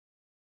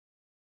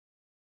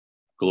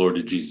Glory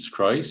to Jesus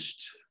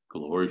Christ,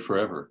 glory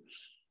forever.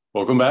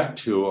 Welcome back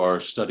to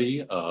our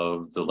study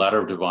of the Ladder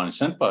of Divine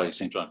Ascent by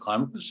St. John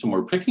Climacus, and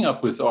we're picking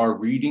up with our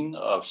reading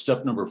of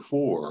step number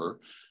 4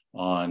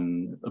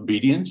 on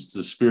obedience,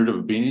 the spirit of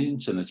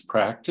obedience and its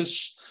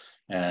practice.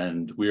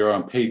 And we are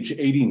on page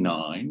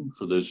 89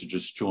 for those who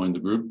just joined the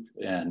group,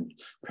 and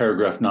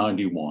paragraph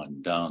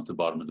 91 down at the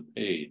bottom of the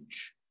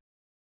page.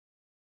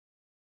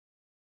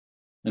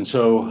 And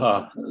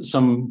so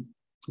some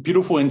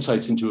beautiful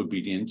insights into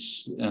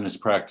obedience and its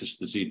practice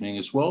this evening,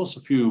 as well as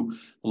a few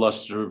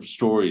illustrative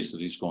stories that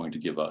he's going to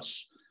give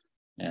us.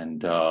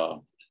 And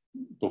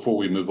before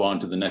we move on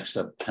to the next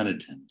step,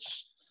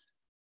 penitence.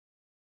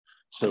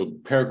 So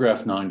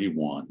paragraph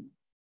 91.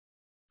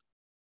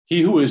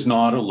 He who is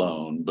not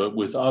alone, but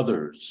with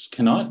others,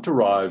 cannot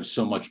derive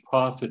so much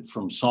profit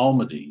from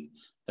psalmody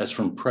as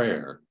from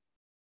prayer,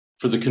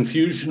 for the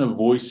confusion of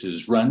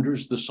voices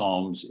renders the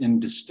psalms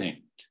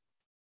indistinct.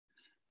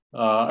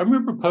 I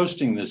remember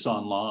posting this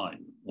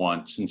online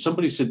once, and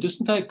somebody said,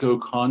 doesn't that go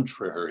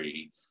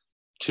contrary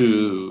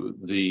to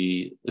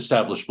the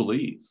established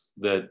belief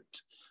that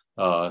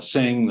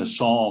saying the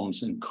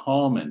Psalms in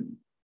common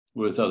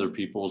with other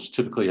people is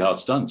typically how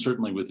it's done,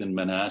 certainly within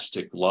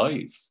monastic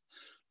life?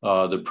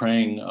 The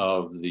praying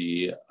of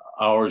the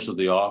hours of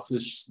the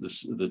office,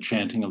 the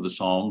chanting of the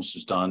Psalms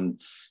is done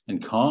in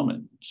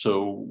common.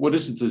 So what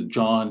is it that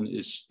John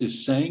is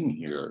saying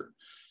here?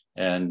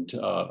 And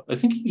I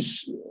think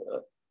he's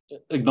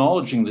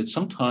acknowledging that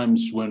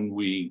sometimes when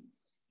we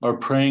are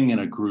praying in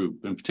a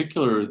group, in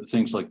particular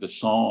things like the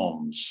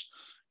Psalms,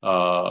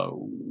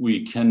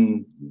 we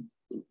can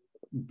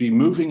be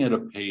moving at a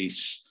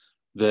pace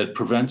that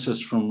prevents us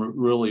from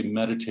really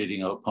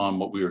meditating upon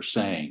what we are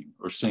saying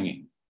or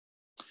singing.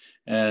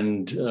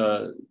 And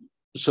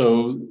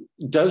so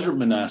desert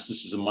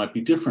monasticism might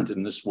be different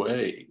in this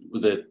way,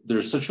 that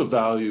there's such a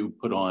value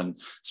put on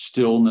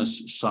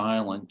stillness,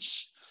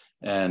 silence,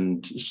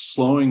 and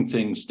slowing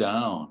things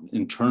down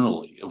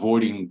internally,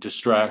 avoiding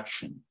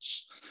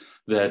distractions,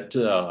 that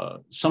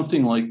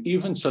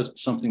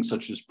something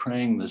such as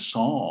praying the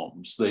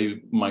Psalms,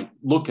 they might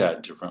look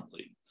at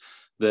differently.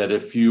 That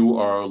if you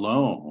are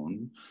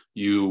alone,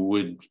 you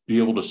would be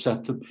able to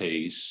set the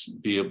pace,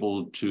 be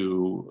able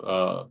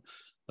to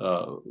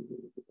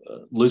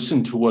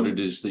listen to what it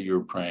is that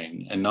you're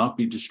praying and not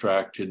be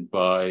distracted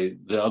by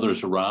the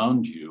others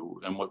around you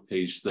and what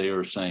pace they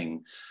are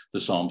saying the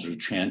Psalms or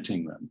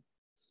chanting them.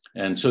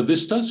 And so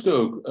this does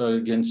go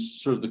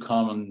against sort of the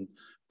common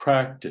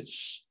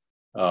practice,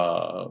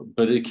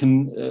 but it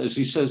can, as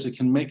he says, it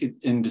can make it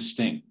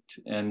indistinct.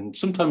 And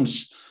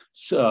sometimes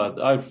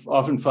I've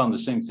often found the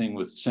same thing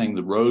with saying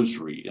the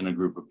rosary in a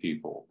group of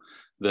people,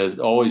 that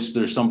always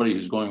there's somebody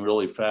who's going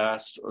really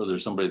fast or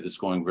there's somebody that's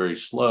going very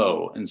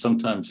slow. And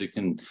sometimes it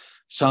can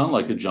sound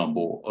like a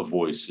jumble of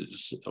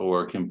voices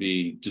or can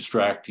be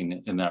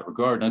distracting in that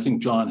regard. And I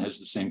think John has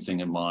the same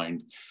thing in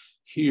mind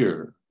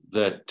here,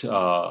 that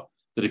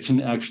it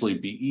can actually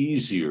be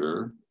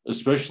easier,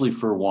 especially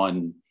for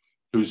one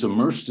who's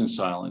immersed in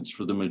silence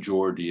for the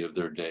majority of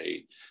their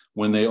day,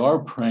 when they are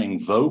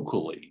praying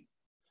vocally,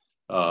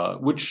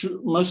 which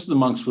most of the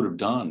monks would have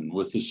done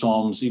with the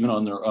Psalms, even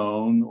on their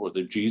own, or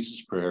the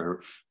Jesus prayer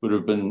would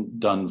have been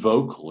done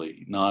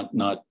vocally, not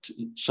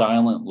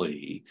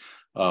silently,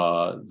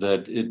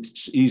 that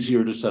it's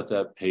easier to set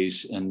that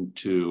pace and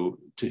to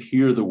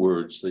hear the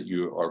words that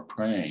you are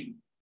praying.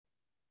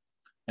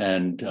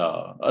 And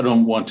I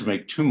don't want to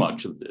make too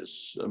much of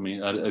this. I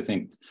mean, I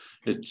think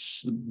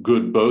it's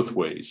good both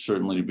ways,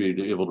 certainly to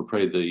be able to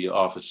pray the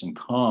office in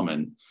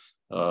common.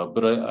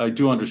 But I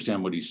do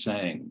understand what he's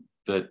saying,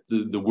 that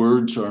the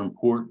words are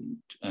important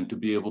and to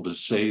be able to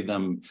say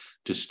them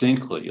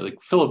distinctly.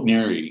 Like Philip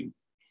Neri,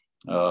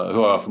 who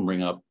I often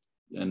bring up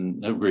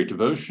and have great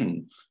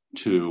devotion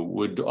to,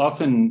 would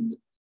often,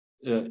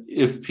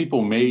 if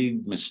people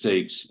made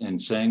mistakes in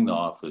saying the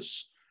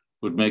office,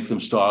 would make them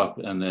stop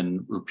and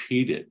then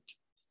repeat it,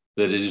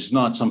 that it is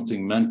not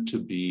something meant to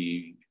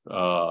be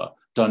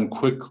done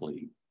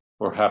quickly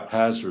or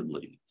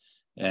haphazardly.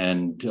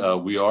 And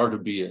we are to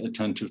be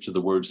attentive to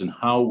the words and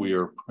how we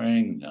are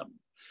praying them.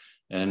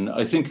 And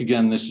I think,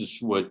 again, this is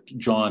what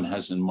John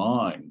has in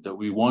mind, that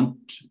we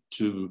want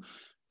to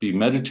be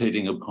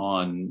meditating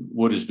upon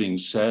what is being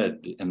said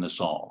in the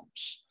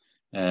Psalms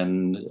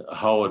and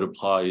how it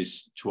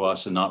applies to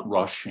us and not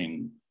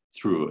rushing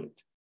through it.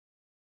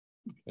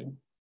 Okay.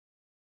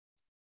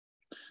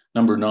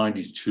 Number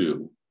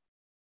 92,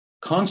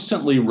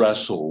 constantly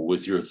wrestle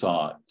with your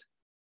thought,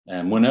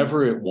 and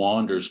whenever it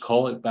wanders,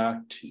 call it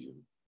back to you.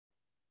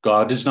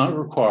 God does not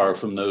require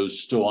from those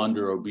still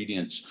under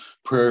obedience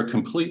prayer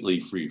completely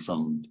free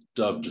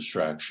of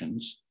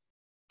distractions.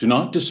 Do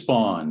not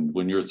despond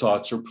when your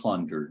thoughts are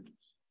plundered,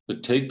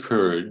 but take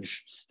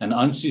courage and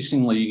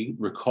unceasingly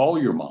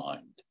recall your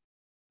mind.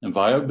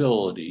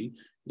 Inviolability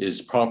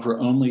is proper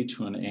only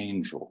to an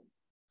angel.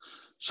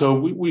 So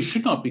we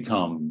should not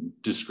become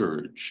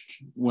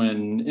discouraged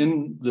when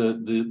in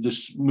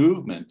this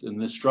movement and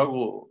this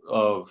struggle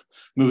of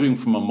moving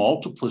from a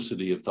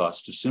multiplicity of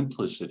thoughts to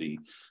simplicity,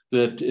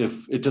 that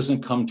if it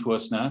doesn't come to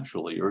us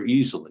naturally or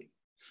easily,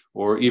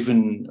 or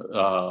even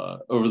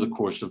over the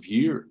course of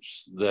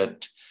years,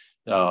 that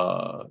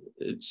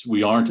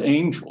we aren't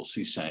angels,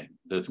 he's saying,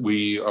 that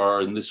we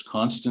are in this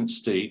constant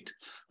state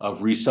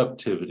of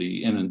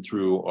receptivity in and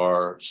through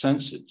our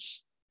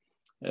senses,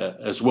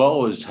 as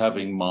well as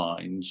having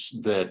minds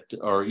that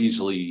are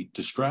easily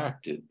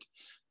distracted,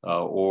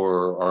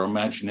 or our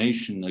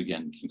imagination,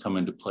 again, can come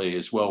into play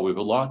as well. We have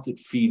a lot that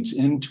feeds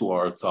into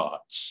our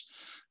thoughts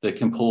that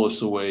can pull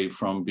us away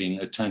from being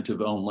attentive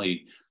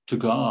only to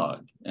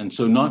God. And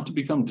so not to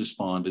become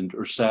despondent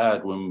or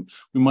sad when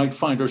we might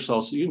find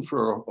ourselves, even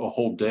for a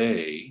whole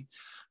day,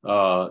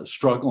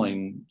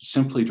 struggling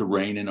simply to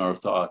rein in our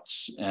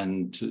thoughts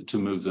and to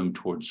move them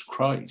towards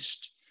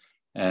Christ.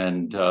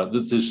 And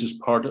that this is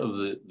part of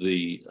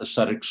the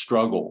ascetic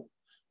struggle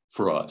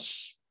for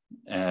us,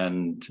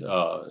 and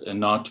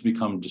not to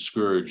become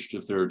discouraged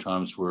if there are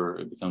times where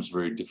it becomes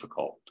very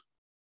difficult.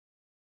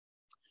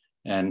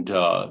 And,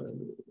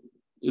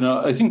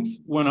 I think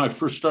when I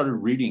first started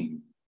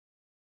reading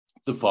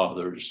the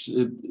Fathers,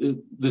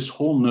 this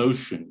whole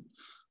notion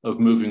of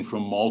moving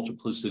from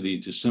multiplicity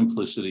to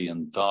simplicity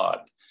in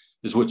thought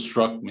is what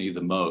struck me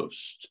the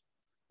most.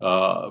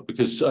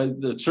 Because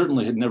that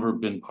certainly had never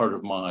been part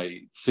of my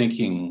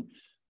thinking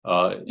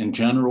in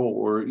general,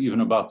 or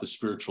even about the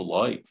spiritual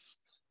life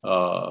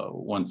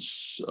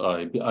once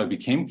I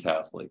became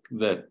Catholic,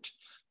 that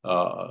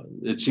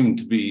it seemed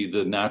to be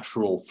the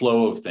natural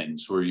flow of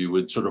things where you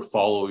would sort of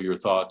follow your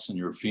thoughts and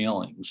your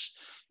feelings.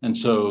 And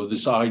so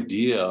this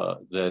idea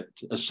that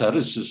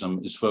asceticism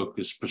is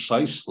focused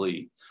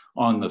precisely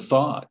on the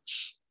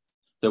thoughts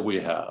that we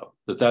have,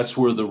 that's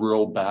where the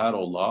real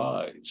battle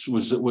lies,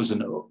 was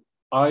an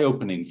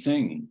eye-opening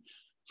thing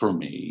for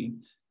me,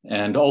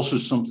 and also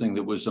something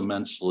that was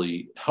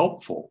immensely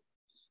helpful.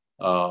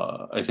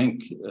 I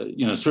think,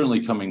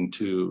 certainly coming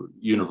to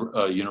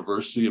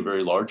university, a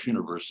very large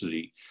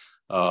university,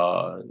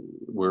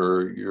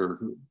 where you're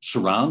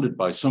surrounded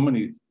by so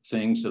many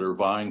things that are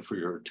vying for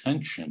your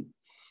attention,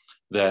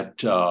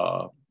 that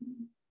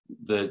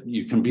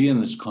you can be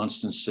in this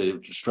constant state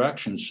of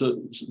distraction.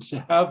 So to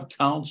have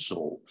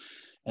counsel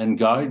and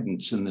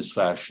guidance in this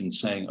fashion,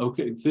 saying,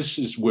 okay, this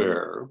is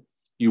where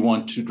you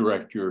want to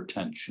direct your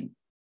attention.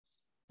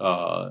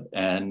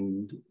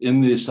 And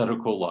in the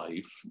ascetical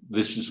life,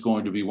 this is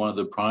going to be one of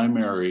the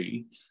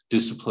primary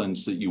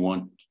disciplines that you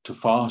want to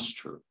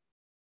foster.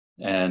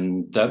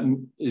 And that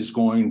is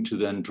going to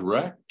then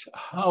direct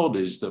how it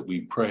is that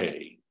we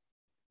pray,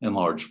 in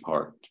large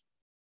part,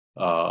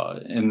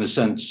 in the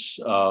sense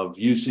of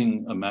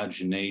using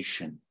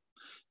imagination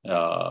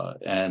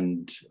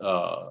and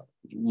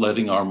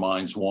letting our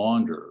minds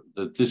wander,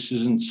 that this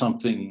isn't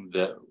something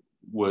that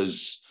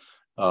was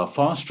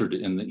fostered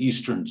in the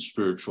Eastern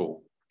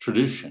spiritual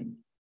tradition.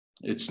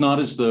 It's not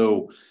as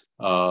though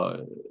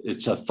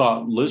it's a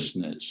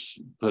thoughtlessness,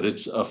 but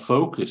it's a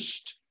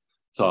focused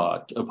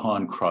thought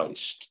upon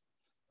Christ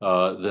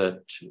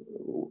that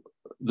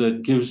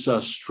gives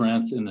us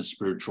strength in the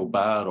spiritual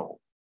battle.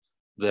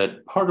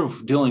 That part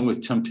of dealing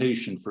with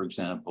temptation, for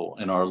example,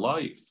 in our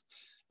life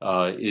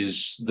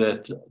is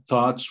that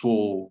thoughts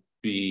will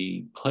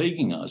be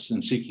plaguing us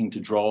and seeking to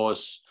draw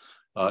us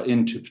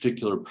into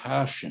particular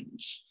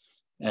passions.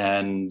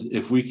 And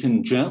if we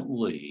can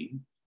gently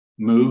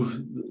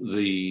move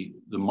the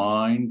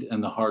mind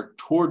and the heart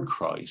toward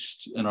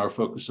Christ and our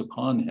focus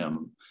upon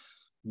him,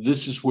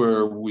 this is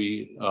where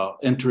we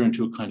enter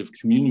into a kind of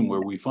communion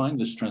where we find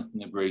the strength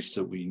and the grace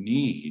that we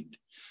need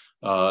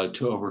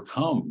to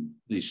overcome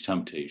these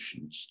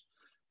temptations.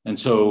 And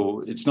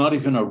so it's not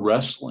even a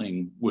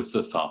wrestling with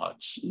the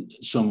thoughts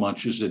so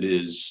much as it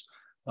is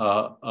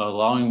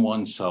allowing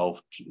oneself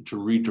to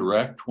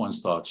redirect one's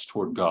thoughts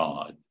toward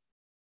God.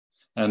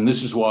 And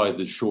this is why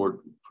the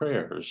short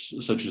prayers,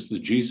 such as the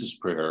Jesus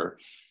prayer,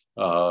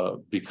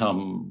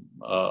 become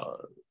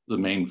the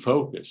main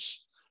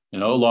focus. A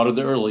lot of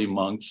the early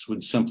monks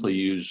would simply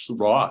use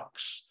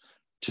rocks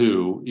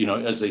to,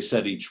 as they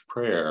said each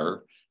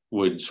prayer,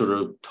 would sort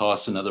of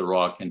toss another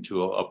rock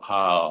into a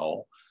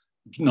pile,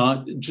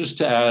 not just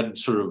to add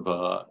sort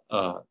of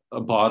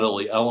a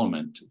bodily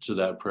element to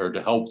that prayer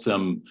to help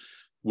them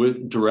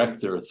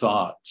direct their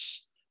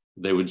thoughts.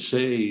 They would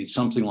say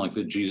something like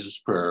the Jesus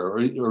prayer,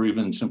 or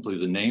even simply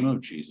the name of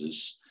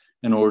Jesus,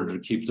 in order to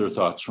keep their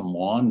thoughts from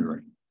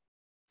wandering.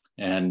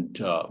 And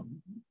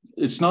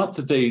it's not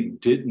that they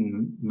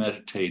didn't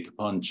meditate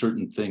upon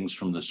certain things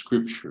from the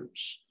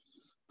scriptures,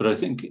 but I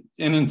think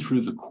in and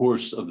through the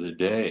course of the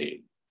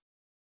day,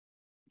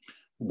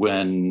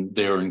 when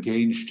they're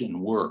engaged in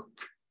work,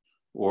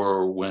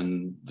 or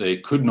when they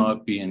could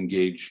not be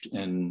engaged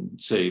in,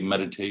 say,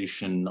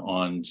 meditation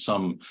on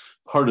some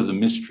part of the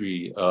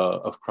mystery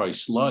of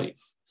Christ's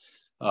life,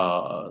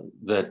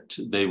 that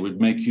they would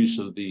make use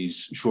of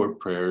these short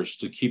prayers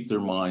to keep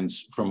their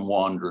minds from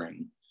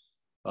wandering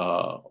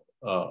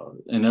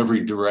in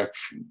every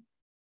direction.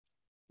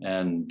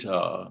 And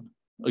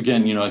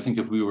again, I think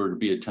if we were to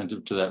be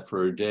attentive to that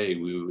for a day,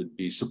 we would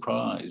be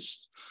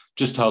surprised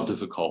just how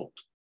difficult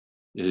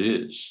it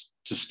is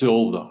to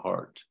still the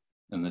heart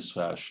in this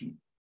fashion.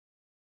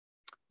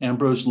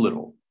 Ambrose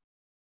Little.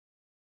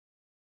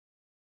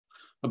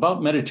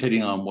 About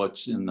meditating on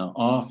what's in the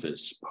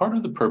office, part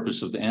of the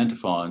purpose of the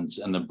antiphons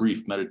and the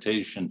brief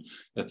meditation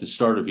at the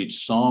start of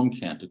each psalm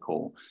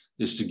canticle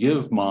is to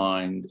give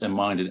mind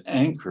an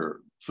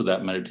anchor for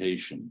that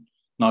meditation,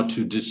 not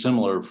too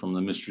dissimilar from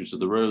the mysteries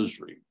of the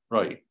Rosary,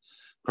 right?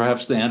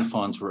 Perhaps the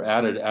antiphons were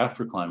added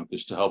after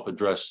Climacus to help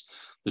address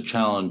the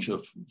challenge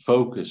of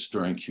focus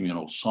during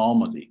communal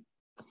psalmody.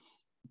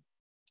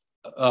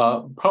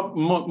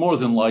 More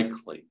than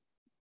likely.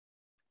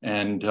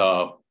 And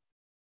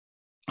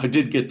I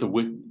did get to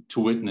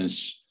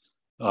witness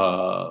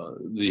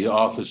the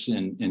office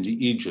into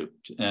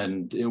Egypt,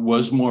 and it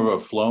was more of a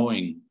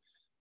flowing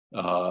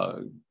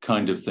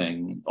kind of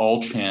thing,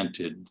 all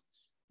chanted,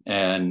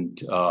 and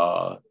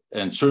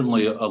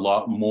certainly a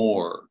lot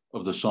more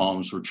of the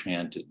Psalms were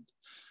chanted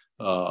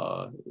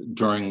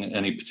during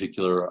any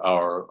particular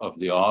hour of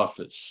the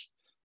office,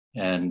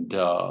 and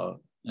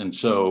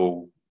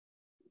so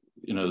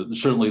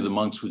certainly the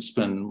monks would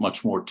spend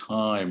much more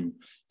time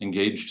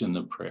engaged in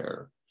the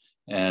prayer.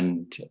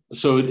 And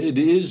so it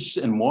is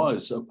and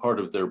was a part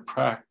of their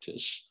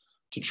practice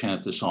to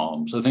chant the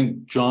Psalms. I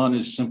think John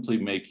is simply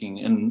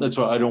making, and that's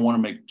why I don't want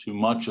to make too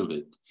much of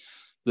it,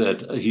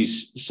 that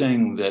he's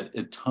saying that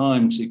at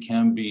times it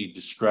can be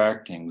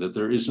distracting, that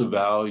there is a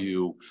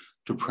value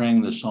to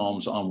praying the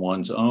Psalms on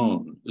one's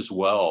own as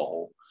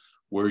well,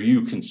 where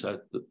you can set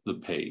the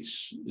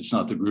pace. It's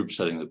not the group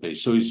setting the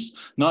pace. So he's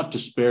not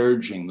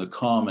disparaging the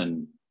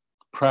common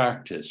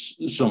practice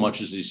so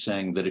much as he's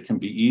saying that it can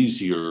be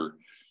easier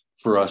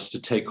for us to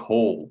take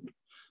hold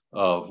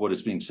of what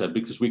is being said,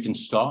 because we can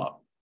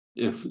stop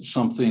if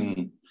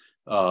something,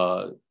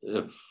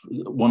 if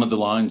one of the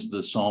lines of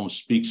the psalm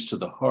speaks to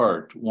the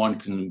heart, one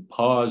can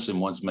pause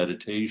in one's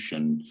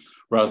meditation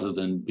rather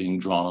than being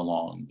drawn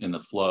along in the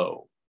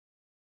flow.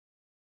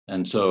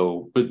 And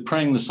so, but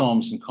praying the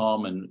Psalms in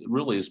common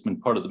really has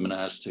been part of the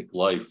monastic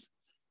life,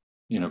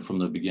 from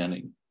the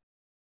beginning.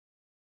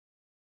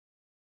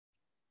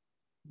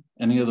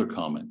 Any other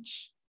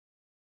comments?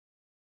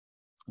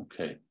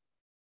 Okay.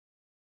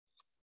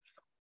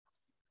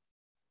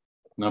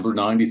 Number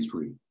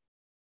 93.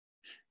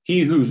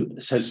 He who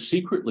has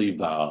secretly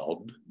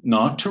vowed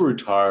not to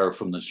retire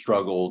from the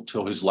struggle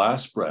till his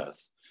last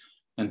breath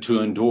and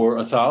to endure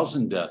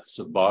 1,000 deaths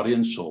of body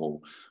and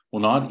soul will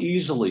not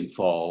easily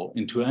fall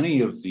into any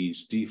of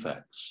these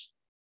defects.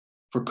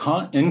 For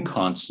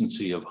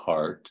inconstancy of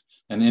heart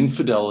and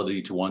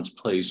infidelity to one's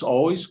place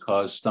always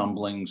cause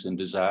stumblings and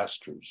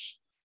disasters.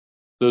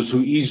 Those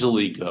who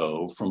easily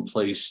go from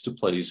place to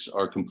place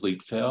are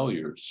complete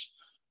failures,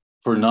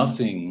 for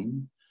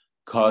nothing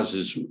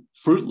causes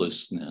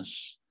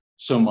fruitlessness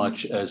so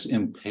much as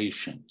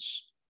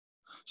impatience.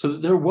 So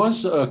there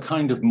was a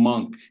kind of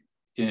monk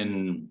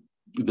in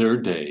their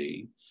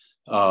day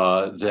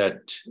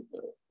that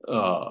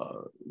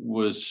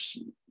was,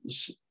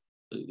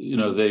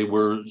 they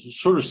were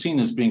sort of seen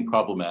as being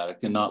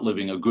problematic and not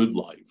living a good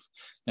life.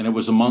 And it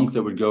was a monk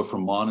that would go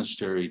from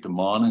monastery to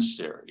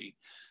monastery,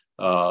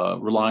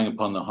 relying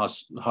upon the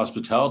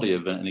hospitality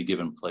of any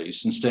given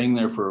place and staying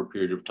there for a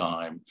period of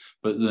time,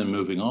 but then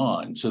moving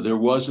on. So there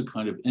was a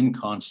kind of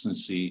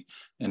inconstancy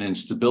and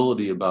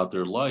instability about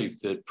their life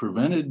that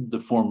prevented the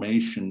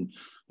formation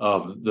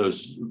of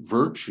those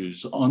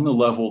virtues on the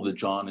level that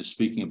John is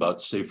speaking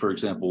about, say, for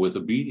example, with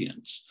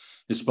obedience.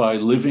 It's by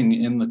living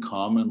in the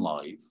common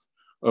life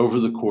over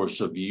the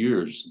course of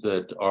years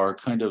that our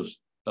kind of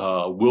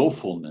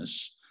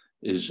willfulness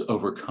is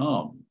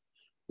overcome.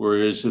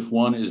 Whereas if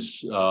one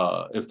is,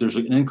 if there's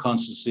an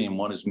inconstancy and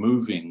one is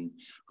moving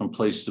from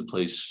place to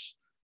place,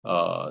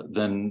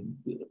 then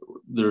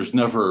there's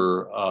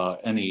never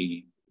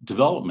any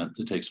development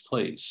that takes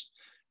place.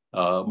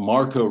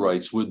 Marco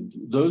writes, would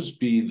those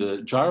be the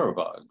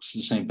gyrobugs?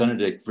 St.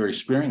 Benedict very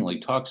sparingly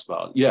talks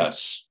about.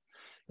 Yes,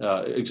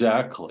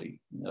 exactly.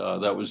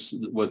 That was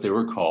what they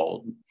were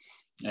called.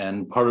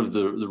 And part of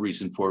the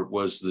reason for it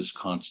was this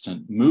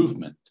constant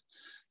movement.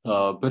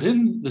 But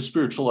in the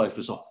spiritual life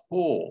as a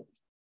whole,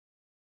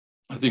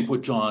 I think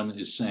what John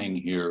is saying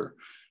here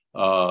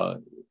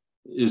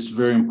is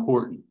very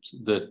important,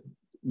 that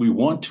we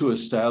want to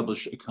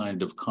establish a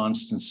kind of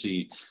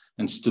constancy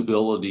and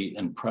stability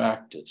in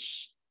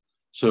practice.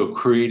 So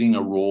creating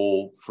a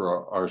role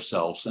for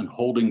ourselves and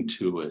holding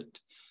to it,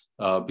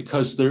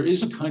 because there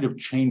is a kind of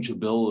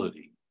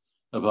changeability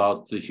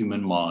about the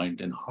human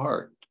mind and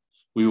heart.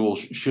 We will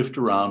shift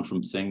around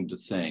from thing to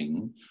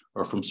thing,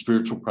 or from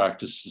spiritual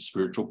practice to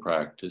spiritual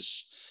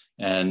practice.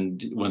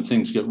 And when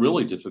things get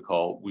really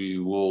difficult, we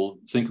will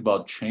think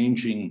about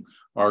changing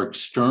our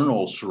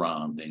external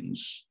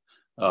surroundings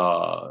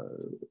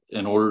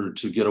in order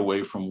to get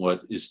away from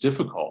what is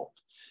difficult.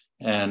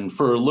 And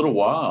for a little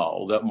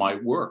while, that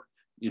might work,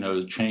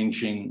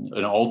 changing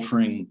and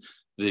altering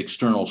the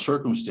external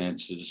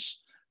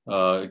circumstances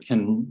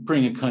can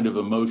bring a kind of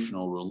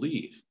emotional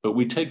relief, but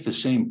we take the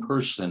same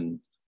person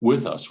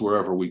with us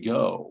wherever we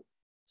go.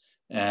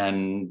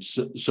 And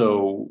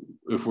so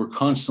if we're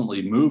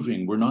constantly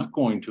moving, we're not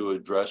going to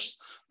address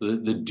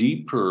the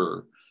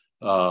deeper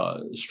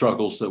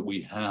struggles that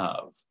we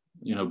have,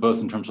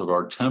 both in terms of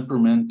our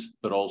temperament,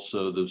 but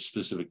also the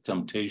specific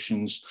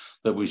temptations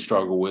that we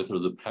struggle with, or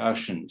the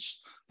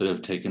passions that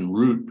have taken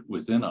root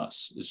within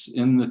us. It's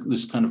in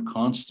this kind of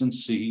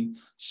constancy,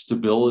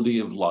 stability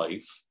of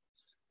life,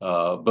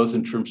 both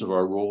in terms of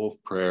our role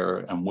of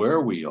prayer and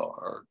where we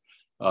are,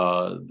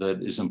 that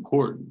is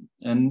important.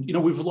 And,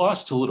 we've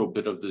lost a little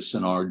bit of this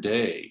in our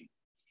day,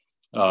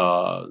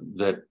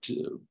 that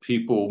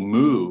people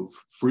move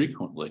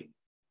frequently,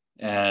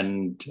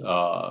 and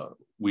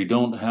we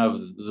don't have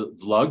the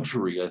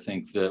luxury, I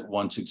think, that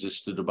once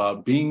existed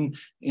about being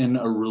in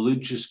a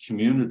religious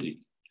community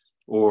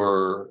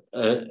or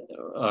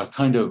a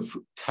kind of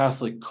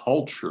Catholic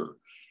culture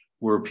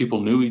where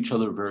people knew each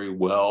other very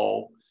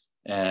well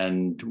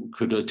and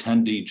could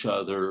attend each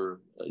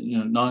other,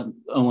 not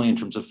only in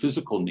terms of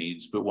physical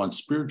needs, but one's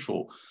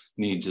spiritual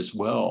needs as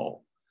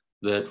well,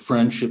 that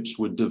friendships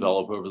would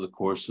develop over the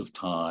course of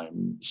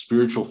time,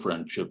 spiritual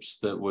friendships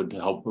that would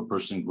help a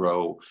person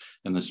grow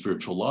in the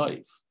spiritual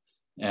life.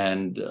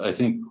 And I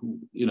think,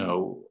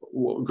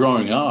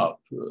 growing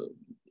up,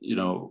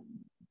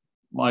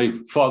 my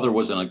father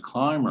wasn't a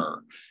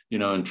climber,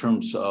 in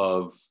terms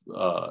of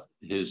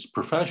his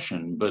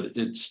profession, but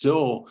it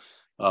still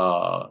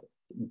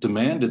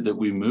demanded that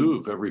we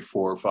move every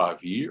 4 or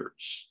 5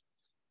 years.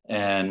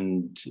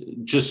 And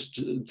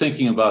just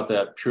thinking about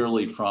that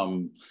purely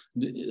from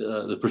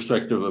the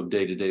perspective of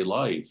day-to-day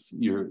life,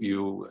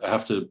 you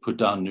have to put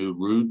down new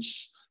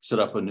roots, set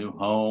up a new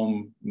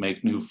home,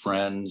 make new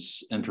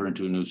friends, enter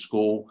into a new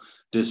school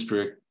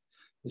district.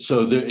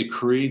 So it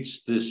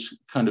creates this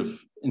kind of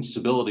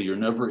instability. You're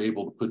never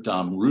able to put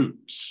down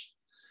roots.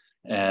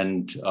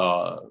 And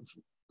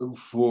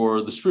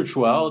for the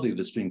spirituality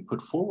that's being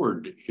put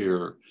forward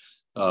here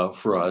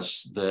for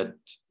us, that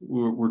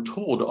we're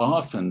told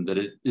often that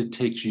it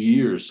takes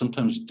years,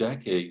 sometimes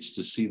decades,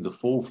 to see the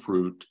full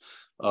fruit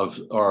of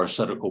our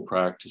ascetical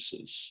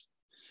practices.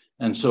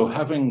 And so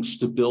having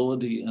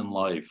stability in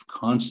life,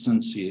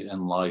 constancy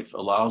in life,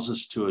 allows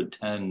us to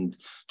attend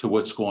to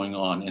what's going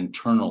on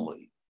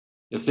internally.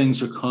 If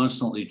things are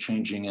constantly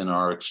changing in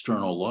our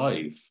external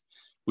life,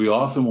 we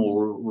often will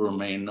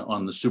remain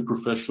on the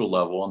superficial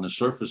level, on the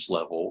surface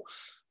level,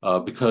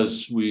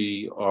 because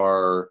we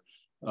are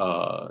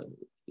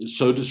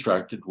so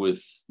distracted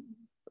with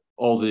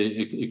all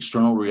the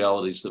external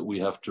realities that we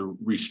have to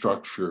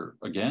restructure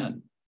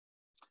again.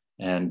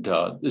 And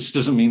this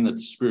doesn't mean that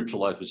the spiritual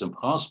life is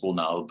impossible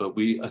now, but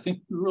I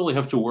think we really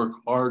have to work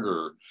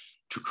harder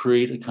to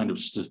create a kind of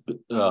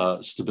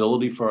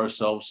stability for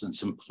ourselves and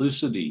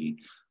simplicity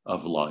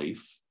of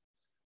life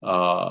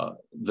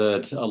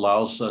that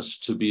allows us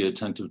to be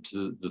attentive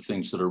to the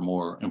things that are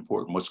more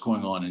important, what's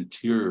going on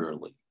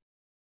interiorly.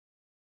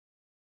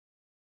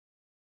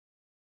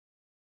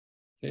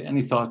 Okay,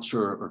 any thoughts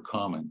or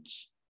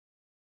comments?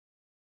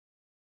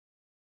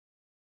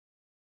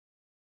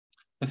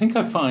 I think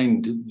I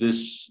find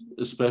this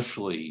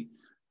especially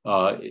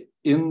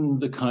in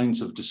the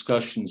kinds of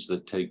discussions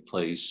that take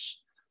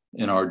place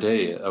in our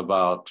day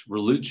about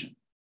religion.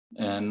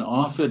 And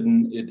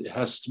often it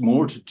has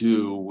more to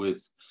do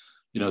with,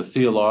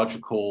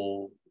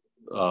 theological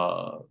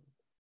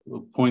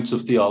points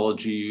of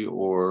theology,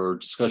 or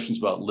discussions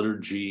about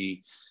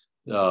liturgy,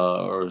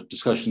 or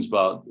discussions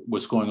about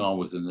what's going on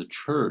within the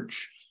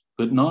church,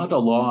 but not a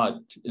lot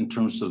in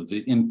terms of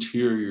the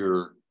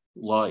interior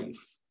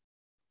life.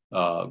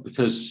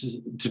 Because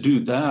to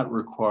do that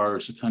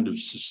requires a kind of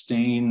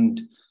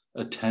sustained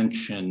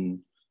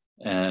attention,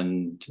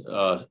 and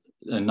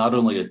not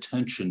only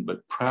attention,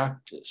 but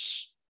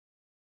practice,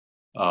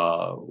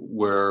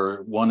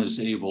 where one is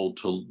able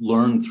to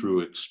learn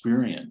through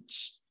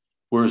experience.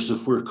 Whereas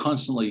if we're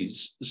constantly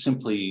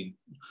simply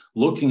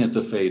looking at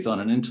the faith on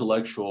an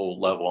intellectual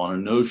level, on a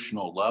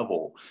notional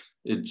level,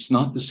 it's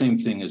not the same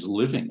thing as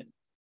living it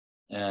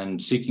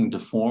and seeking to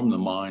form the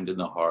mind and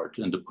the heart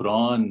and to put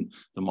on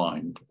the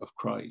mind of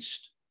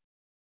Christ.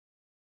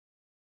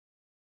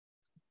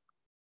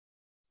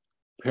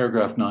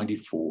 Paragraph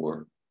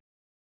 94.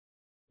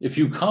 If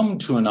you come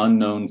to an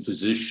unknown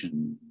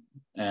physician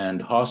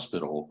and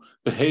hospital,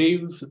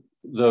 behave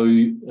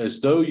as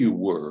though you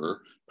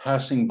were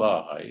passing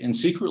by, and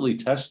secretly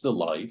test the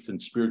life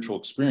and spiritual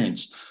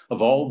experience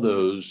of all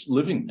those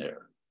living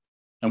there.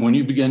 And when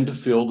you begin to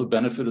feel the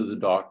benefit of the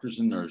doctors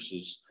and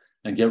nurses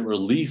and get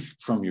relief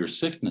from your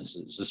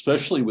sicknesses,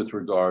 especially with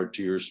regard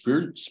to your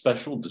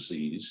special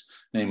disease,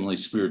 namely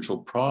spiritual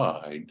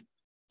pride,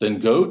 then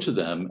go to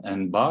them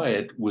and buy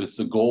it with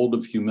the gold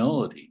of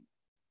humility,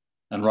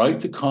 and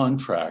write the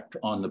contract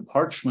on the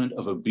parchment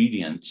of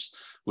obedience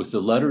with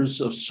the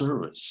letters of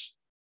service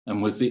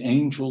and with the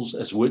angels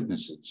as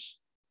witnesses,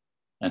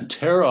 and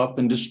tear up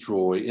and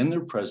destroy in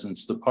their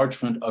presence the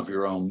parchment of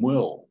your own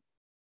will.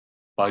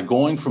 By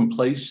going from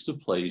place to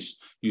place,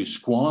 you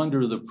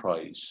squander the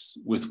price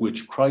with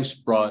which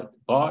Christ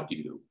bought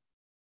you.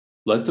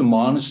 Let the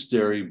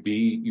monastery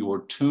be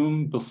your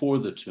tomb before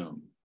the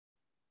tomb.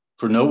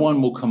 For no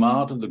one will come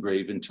out of the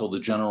grave until the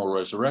general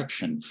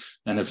resurrection.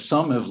 And if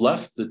some have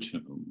left the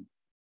tomb,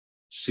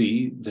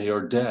 see, they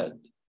are dead.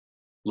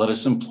 Let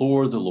us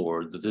implore the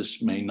Lord that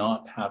this may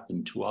not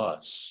happen to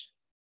us.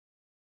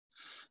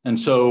 And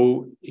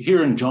so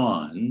here in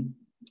John,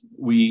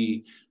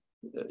 we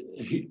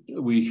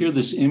hear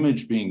this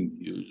image being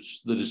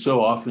used that is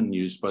so often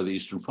used by the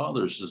Eastern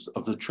Fathers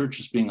of the church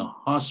as being a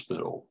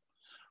hospital.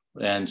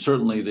 And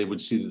certainly they would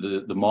see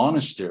the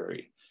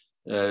monastery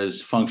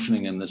as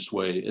functioning in this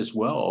way as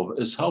well,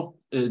 as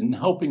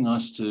helping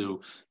us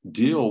to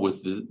deal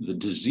with the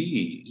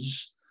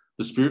disease,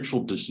 the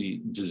spiritual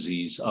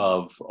disease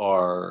of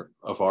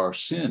our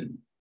sin.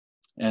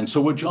 And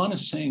so what John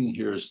is saying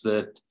here is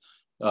that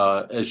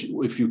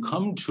if you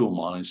come to a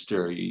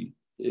monastery,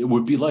 it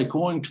would be like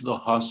going to a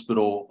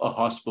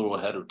hospital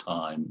ahead of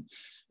time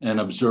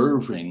and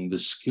observing the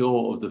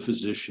skill of the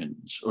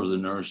physicians or the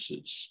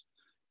nurses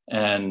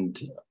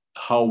and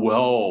how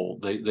well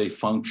they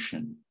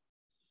function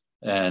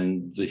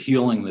and the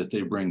healing that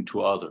they bring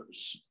to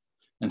others.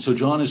 And so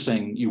John is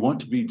saying you want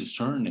to be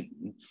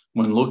discerning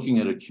when looking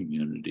at a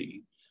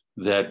community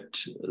that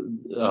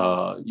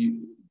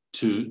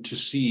to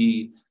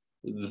see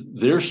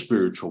their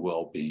spiritual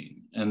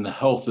well-being and the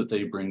health that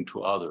they bring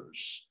to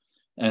others.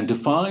 And to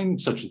find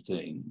such a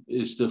thing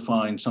is to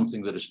find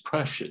something that is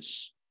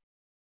precious.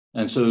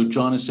 And so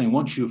John is saying,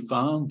 once you've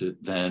found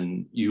it,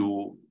 then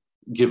you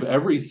give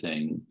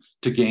everything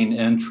to gain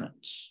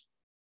entrance.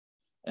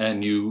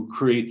 And you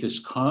create this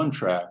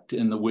contract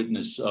in the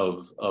witness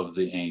of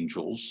the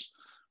angels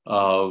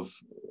of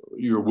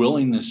your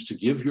willingness to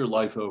give your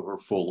life over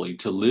fully,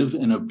 to live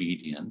in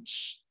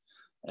obedience,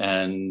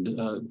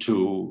 and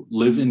to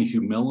live in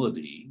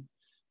humility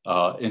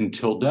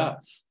until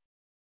death.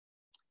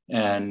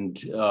 And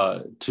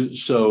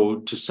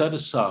to set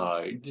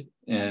aside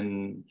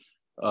in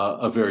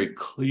a very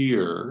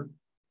clear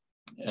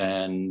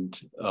and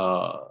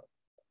a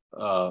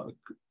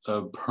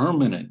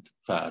permanent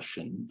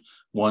fashion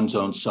one's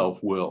own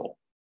self-will.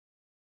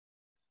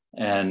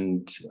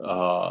 And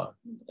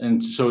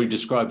so he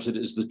describes it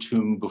as the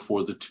tomb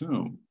before the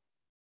tomb.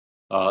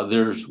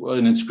 There's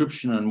an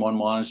inscription in one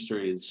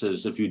monastery that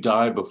says, if you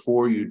die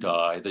before you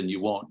die, then you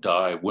won't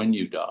die when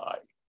you die.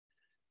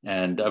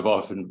 And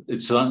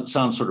it sounds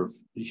sort of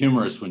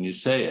humorous when you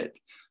say it,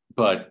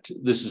 but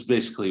this is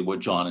basically what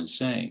John is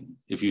saying.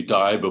 If you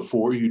die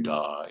before you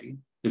die,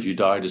 if you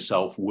die to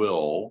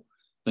self-will,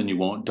 then you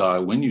won't die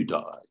when you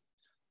die.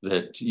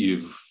 That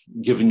you've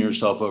given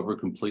yourself over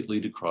completely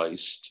to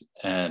Christ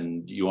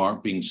and you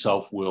aren't being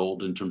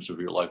self-willed in terms of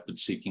your life, but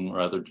seeking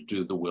rather to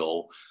do the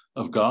will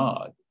of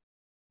God.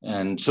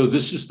 And so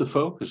this is the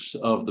focus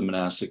of the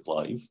monastic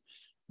life,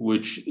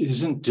 which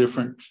isn't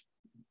different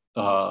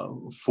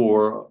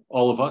for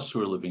all of us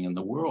who are living in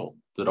the world,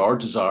 that our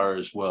desire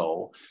as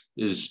well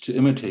is to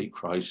imitate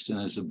Christ in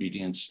his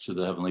obedience to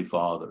the Heavenly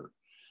Father.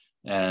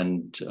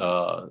 And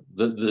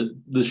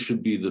this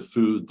should be the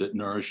food that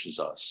nourishes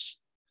us.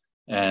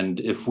 And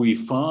if we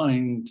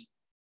find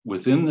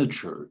within the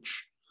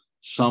church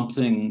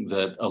something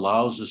that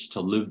allows us to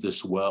live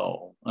this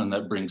well and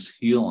that brings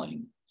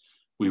healing,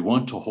 we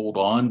want to hold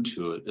on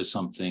to it as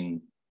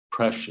something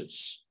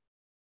precious.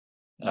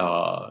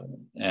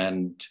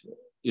 And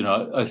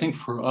I think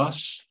for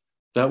us,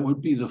 that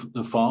would be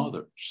the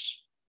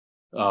fathers.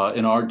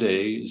 In our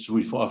days,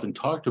 we've often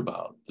talked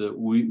about that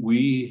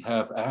we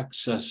have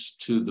access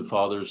to the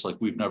fathers like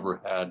we've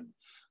never had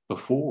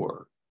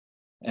before.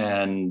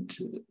 And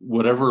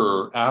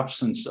whatever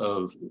absence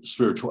of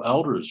spiritual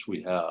elders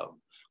we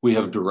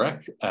have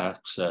direct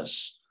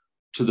access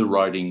to the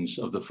writings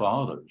of the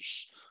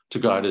fathers to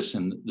guide us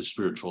in the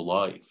spiritual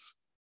life.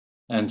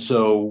 And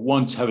so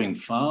once having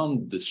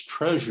found this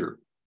treasure,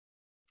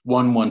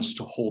 one wants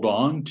to hold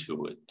on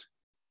to it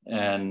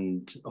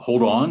and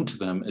hold on to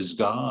them as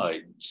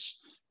guides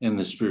in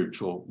the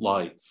spiritual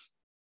life,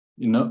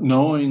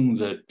 knowing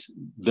that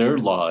their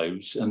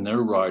lives and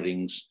their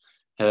writings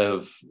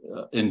have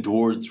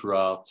endured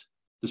throughout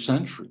the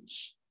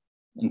centuries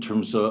in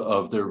terms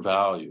of their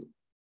value.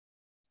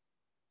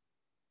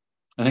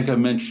 I think I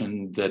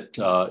mentioned that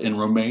in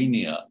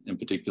Romania, in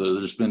particular,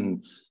 there's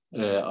been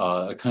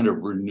a kind of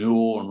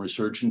renewal and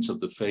resurgence of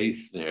the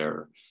faith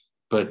there.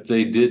 But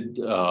they did,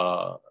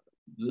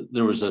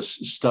 there was a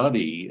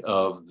study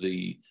of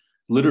the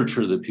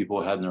literature that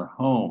people had in their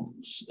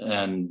homes.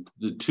 And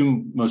the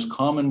two most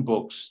common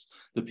books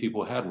that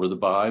people had were the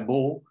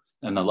Bible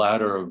and the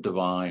Ladder of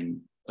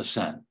Divine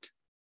Ascent.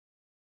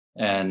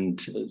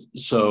 And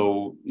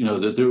so,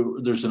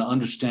 that there's an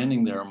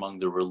understanding there among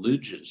the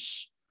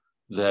religious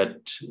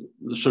that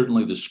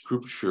certainly the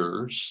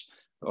scriptures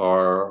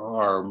are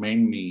our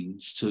main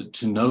means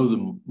to know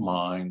the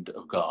mind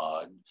of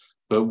God.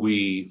 But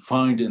we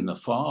find in the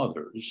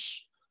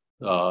fathers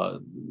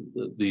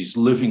these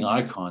living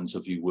icons,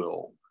 if you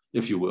will,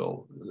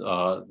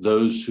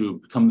 those who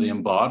become the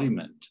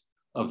embodiment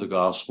of the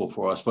gospel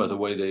for us by the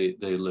way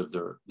they live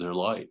their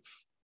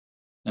life.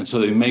 And so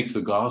they make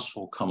the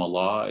gospel come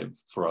alive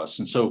for us.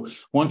 And so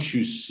once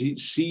you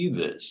see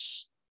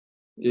this,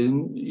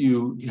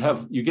 you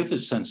get the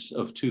sense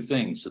of two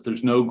things, that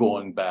there's no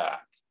going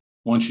back.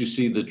 Once you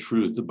see the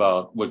truth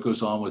about what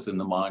goes on within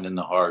the mind and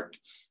the heart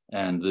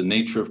and the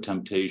nature of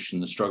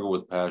temptation, the struggle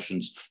with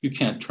passions, you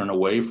can't turn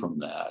away from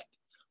that,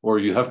 or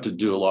you have to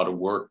do a lot of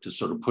work to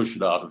sort of push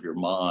it out of your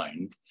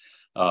mind.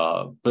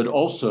 But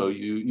also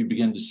you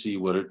begin to see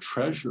what a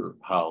treasure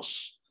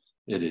house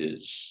it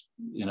is,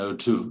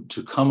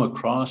 to come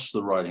across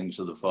the writings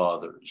of the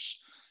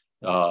fathers.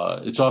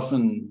 It's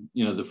often,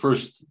 the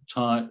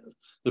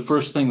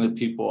first thing that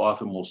people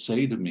often will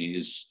say to me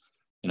is,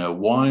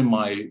 why am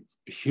I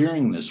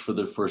hearing this for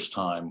the first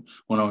time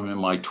when I'm in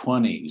my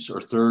 20s or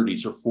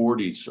 30s or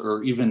 40s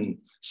or even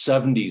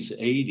 70s,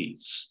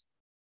 80s?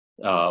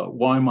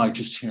 Why am I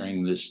just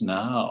hearing this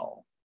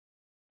now?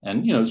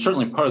 And,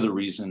 certainly part of the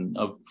reason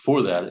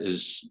for that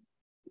is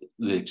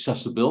the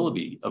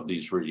accessibility of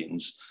these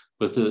readings.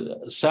 But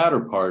the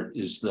sadder part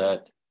is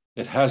that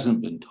it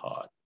hasn't been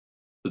taught,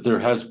 that there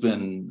has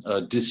been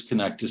a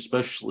disconnect,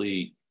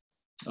 especially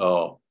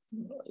for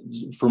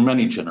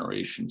many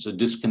generations, a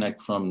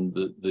disconnect from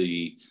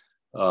the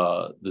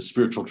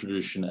spiritual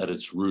tradition at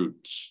its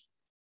roots.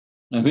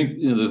 And I think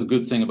the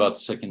good thing about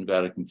the Second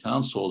Vatican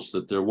Council is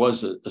that there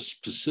was a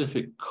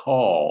specific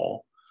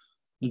call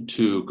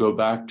to go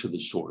back to the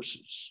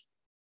sources,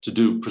 to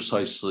do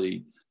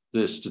precisely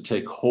this, to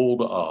take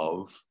hold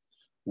of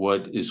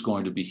what is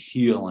going to be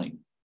healing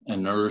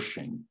and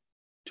nourishing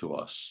to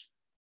us.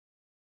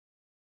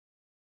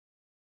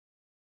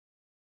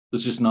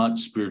 This is not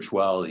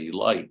spirituality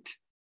light,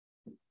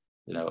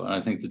 and I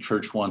think the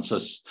church wants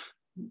us,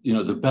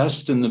 the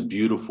best and the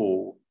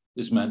beautiful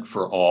is meant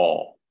for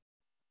all,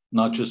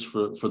 not just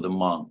for the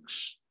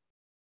monks.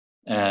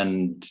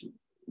 And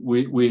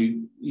we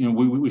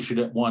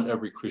should want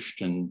every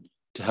Christian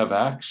to have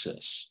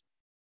access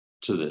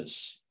to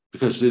this,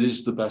 because it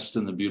is the best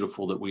and the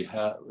beautiful that we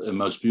have, and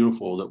most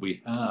beautiful that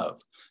we have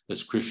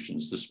as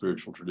Christians, the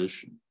spiritual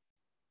tradition.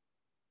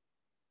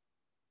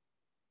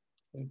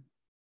 Okay.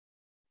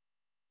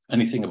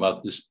 Anything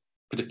about this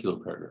particular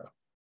paragraph?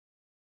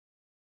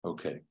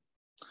 Okay.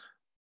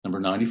 Number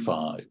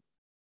 95.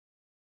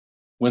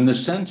 When the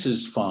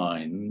senses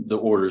find the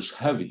orders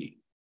heavy,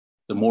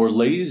 the more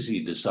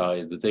lazy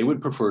decide that they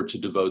would prefer to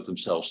devote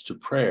themselves to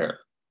prayer.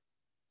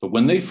 But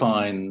when they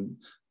find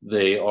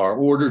they are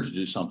ordered to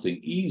do something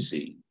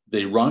easy,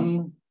 they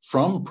run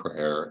from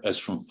prayer as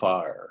from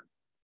fire.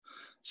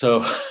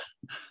 So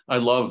I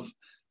love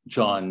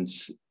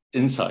John's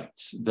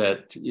insights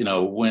that,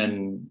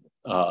 when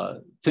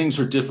things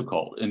are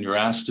difficult and you're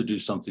asked to do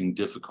something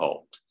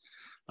difficult,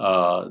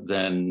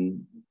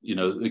 then,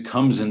 it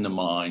comes into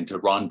mind to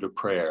run to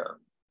prayer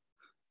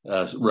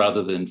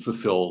rather than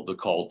fulfill the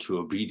call to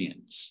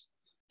obedience.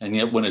 And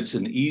yet when it's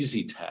an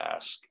easy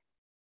task,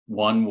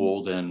 one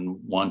will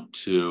then want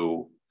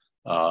to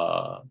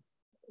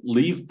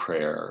leave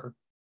prayer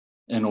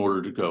in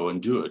order to go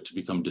and do it, to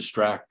become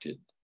distracted.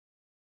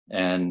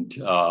 And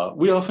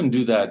we often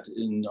do that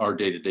in our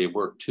day-to-day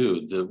work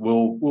too, that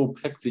we'll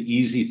pick the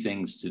easy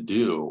things to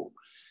do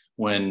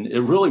when it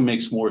really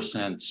makes more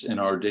sense in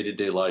our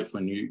day-to-day life,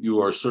 when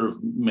you are sort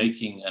of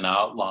making an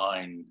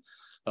outline,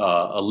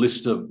 a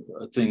list of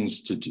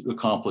things to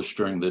accomplish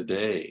during the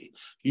day.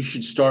 You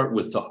should start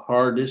with the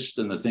hardest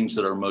and the things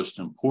that are most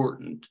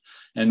important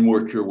and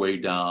work your way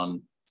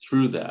down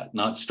through that,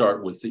 not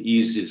start with the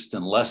easiest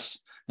and less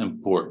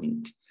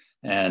important.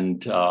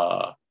 And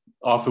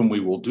often we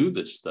will do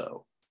this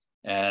though.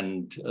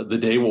 And the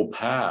day will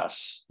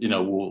pass,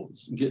 we'll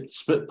get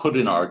put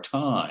in our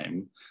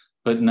time,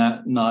 but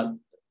not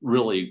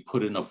really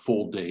put in a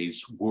full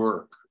day's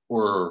work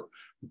or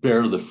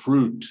bear the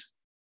fruit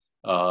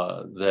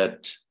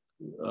that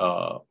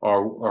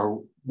are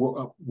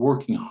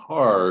working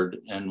hard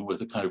and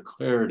with a kind of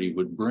clarity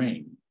would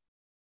bring.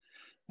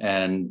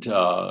 And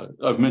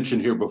I've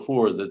mentioned here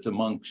before that the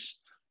monks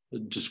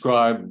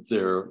described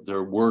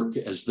their work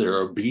as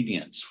their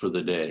obedience for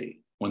the day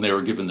when they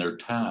were given their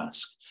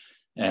task.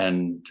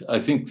 And I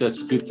think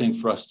that's a good thing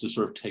for us to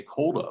sort of take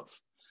hold of.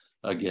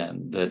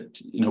 Again, that,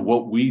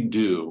 what we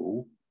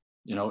do,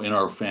 in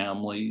our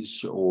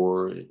families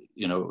or,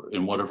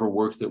 in whatever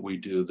work that we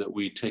do, that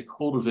we take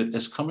hold of it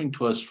as coming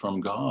to us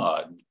from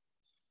God.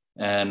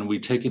 And we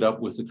take it up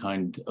with a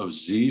kind of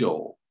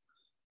zeal,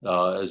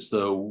 as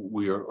though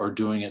we are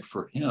doing it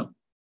for him.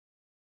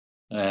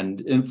 And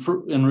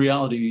in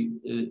reality,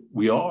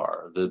 we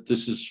are, that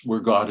this is where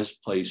God has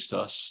placed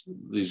us.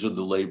 These are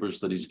the labors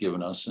that he's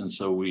given us. And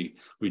so we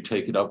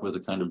take it up with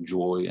a kind of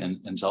joy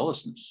and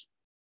zealousness.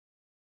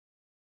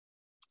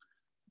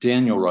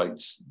 Daniel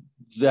writes,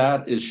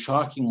 that is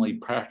shockingly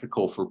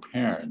practical for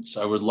parents.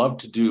 I would love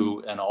to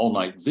do an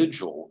all-night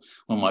vigil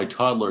when my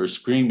toddler is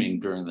screaming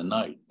during the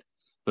night.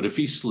 But if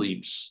he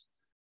sleeps,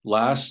 the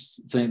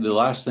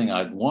last thing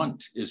I'd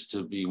want is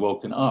to be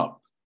woken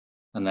up.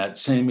 And that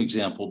same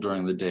example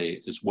during the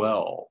day as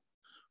well.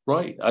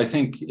 Right. I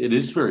think it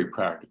is very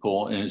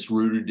practical, and it's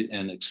rooted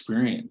in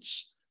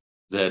experience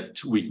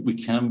that we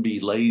can be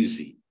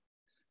lazy,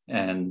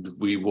 and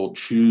we will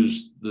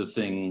choose the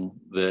thing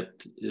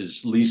that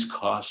is least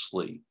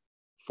costly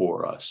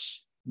for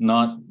us,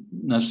 not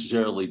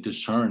necessarily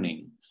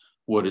discerning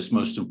what is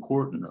most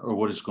important or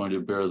what is going to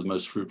bear the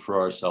most fruit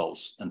for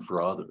ourselves and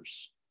for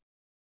others.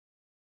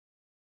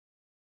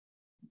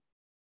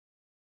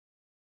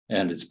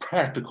 And it's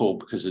practical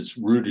because it's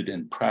rooted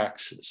in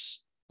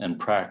praxis and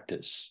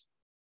practice.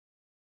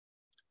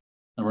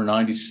 Number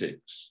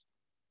 96.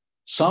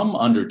 Some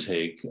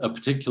undertake a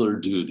particular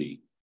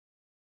duty,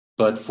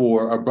 but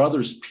for a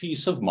brother's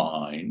peace of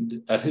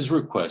mind, at his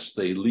request,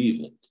 they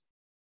leave it.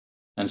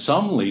 And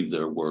some leave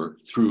their work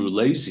through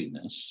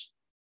laziness,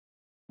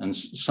 and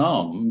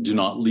some do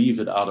not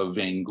leave it out of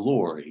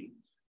vainglory,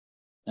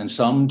 and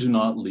some do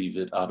not leave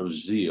it out of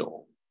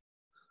zeal.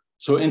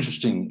 So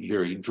interesting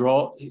here, he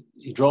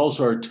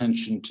draws our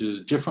attention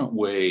to different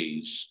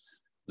ways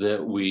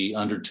that we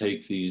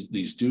undertake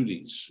these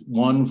duties.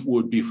 One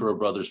would be for a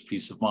brother's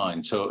peace of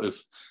mind. So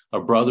if a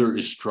brother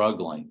is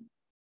struggling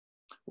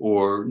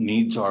or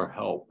needs our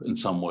help in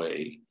some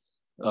way,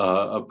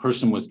 a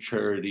person with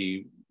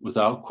charity,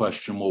 without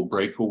question, will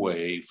break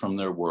away from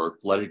their work,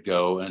 let it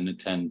go, and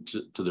attend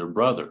to their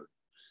brother.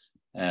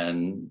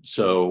 And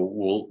so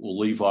we'll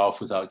leave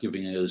off without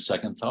giving it a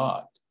second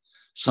thought.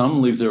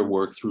 Some leave their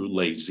work through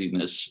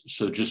laziness,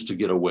 so just to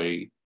get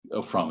away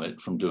from it,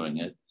 from doing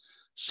it.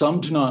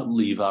 Some do not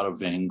leave out of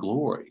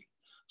vainglory.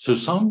 So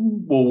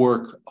some will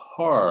work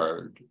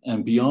hard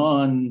and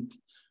beyond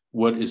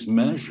what is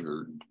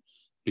measured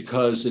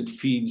because it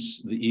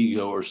feeds the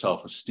ego or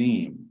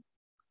self-esteem.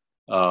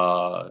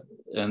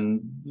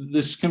 And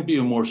this can be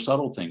a more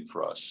subtle thing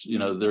for us. You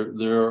know,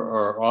 there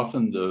are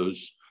often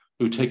those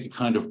who take a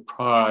kind of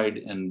pride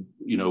in,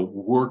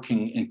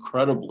 working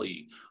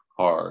incredibly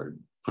hard,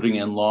 putting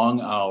in long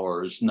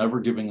hours,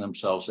 never giving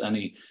themselves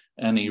any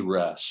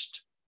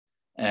rest.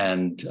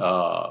 And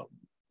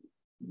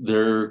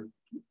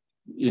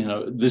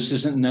this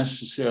isn't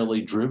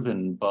necessarily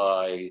driven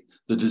by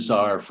the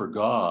desire for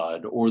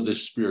God or the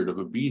spirit of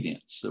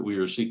obedience, that we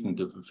are seeking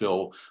to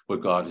fulfill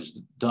what God has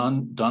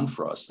done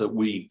for us, that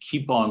we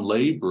keep on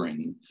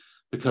laboring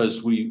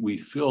because we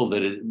feel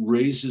that it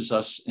raises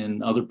us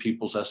in other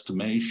people's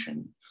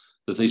estimation,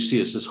 that they see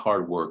us as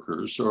hard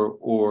workers,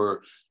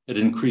 or it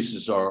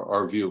increases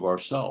our view of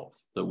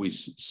ourselves, that we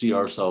see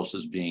ourselves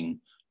as being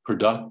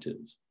productive.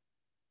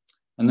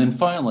 And then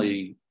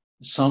finally,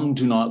 some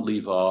do not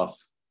leave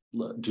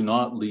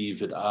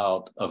it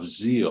out of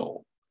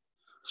zeal.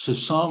 So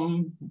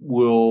some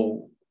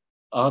will,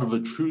 out of a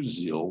true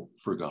zeal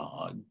for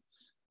God,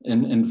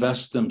 and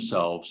invest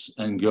themselves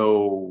and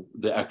go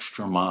the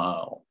extra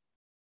mile,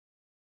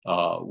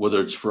 whether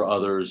it's for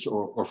others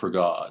or for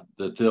God,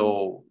 that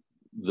they'll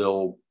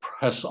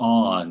press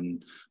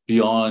on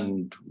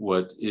beyond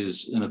what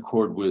is in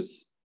accord with,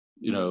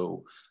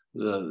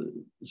 the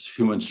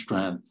human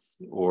strength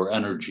or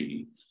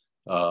energy,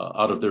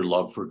 out of their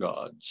love for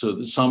God. So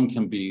that some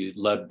can be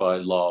led by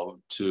love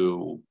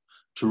to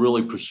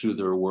really pursue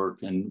their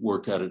work and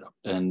work at it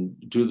and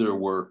do their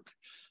work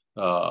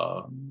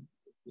well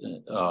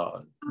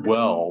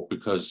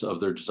because of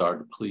their desire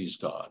to please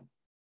God.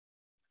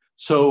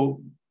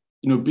 So,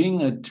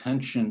 being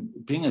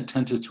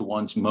attentive to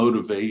one's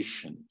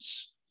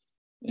motivations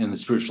in the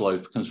spiritual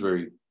life becomes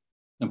very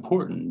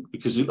important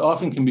because it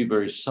often can be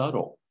very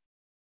subtle.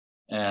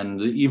 And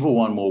the evil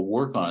one will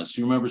work on it. So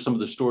you remember some of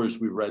the stories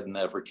we read in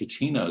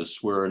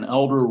Evergetinos, where an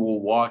elder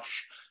will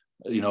watch,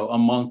 a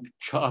monk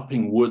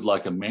chopping wood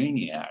like a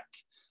maniac,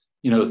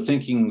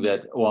 thinking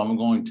that, I'm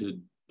going to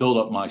build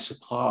up my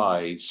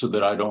supply so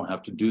that I don't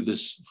have to do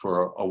this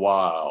for a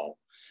while.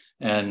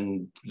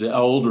 And the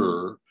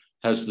elder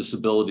has this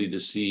ability to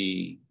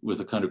see with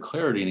a kind of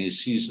clarity, and he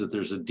sees that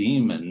there's a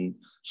demon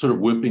sort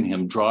of whipping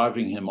him,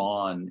 driving him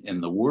on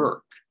in the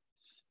work,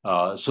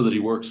 so that he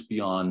works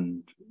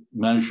beyond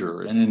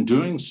measure. And in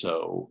doing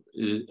so,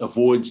 it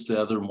avoids the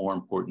other more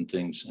important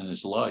things in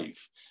his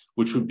life,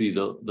 which would be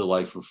the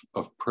life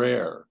of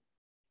prayer.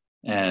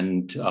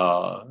 And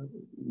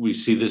we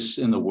see this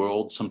in the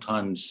world.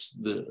 Sometimes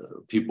the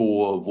people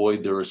will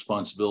avoid their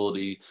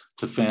responsibility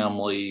to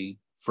family,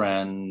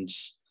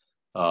 friends,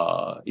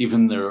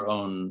 even their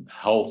own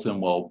health and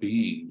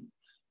well-being,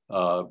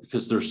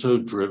 because they're so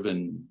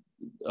driven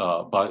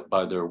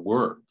by their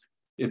work.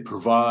 It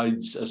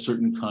provides a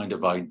certain kind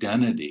of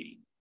identity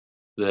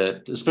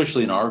that,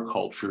 especially in our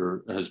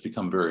culture, has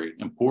become very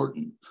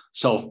important.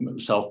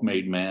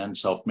 Self-made man,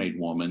 self-made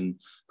woman,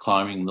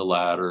 climbing the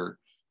ladder,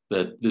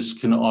 that this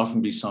can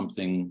often be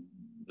something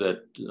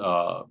that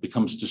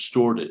becomes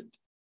distorted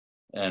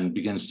and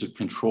begins to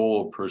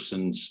control a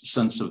person's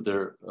sense of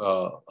their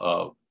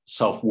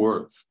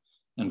self-worth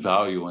and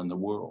value in the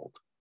world.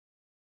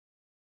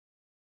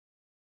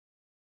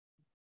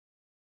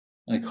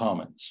 Any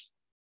comments?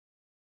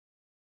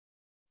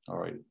 All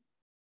right.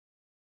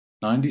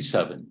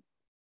 97.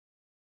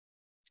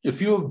 If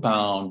you have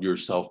bound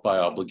yourself by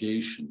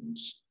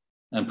obligations,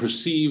 and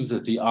perceive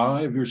that the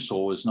eye of your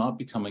soul is not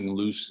becoming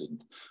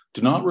lucid.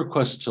 Do not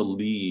request to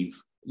leave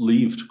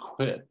to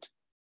quit.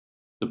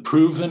 The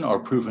proven are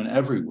proven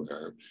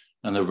everywhere,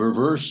 and the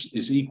reverse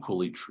is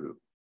equally true.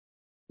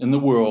 In the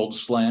world,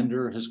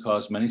 slander has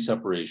caused many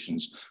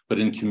separations, but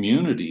in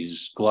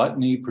communities,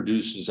 gluttony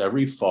produces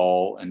every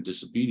fall and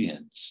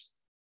disobedience.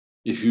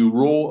 If you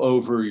roll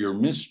over your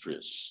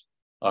mistress,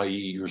 i.e.,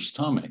 your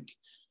stomach,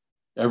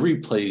 every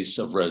place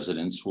of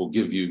residence will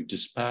give you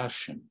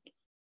dispassion.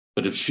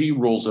 But if she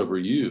rolls over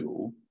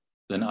you,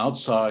 then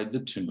outside the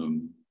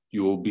tomb,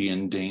 you will be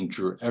in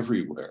danger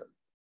everywhere.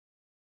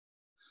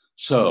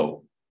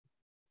 So,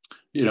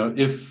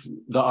 if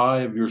the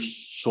eye of your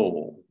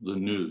soul, the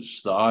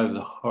nous, the eye of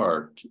the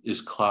heart is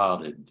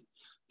clouded,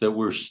 that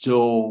we're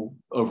still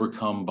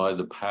overcome by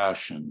the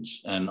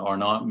passions and are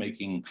not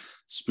making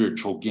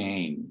spiritual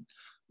gain,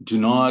 do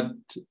not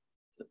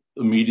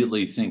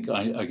immediately think,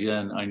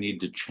 I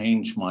need to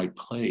change my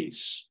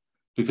place,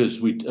 because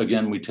we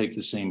take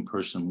the same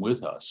person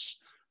with us.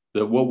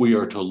 That what we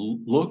are to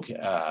look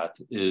at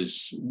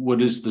is,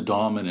 what is the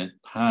dominant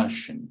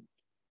passion?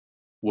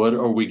 What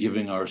are we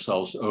giving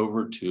ourselves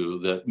over to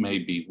that may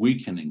be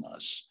weakening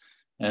us?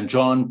 And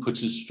John puts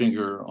his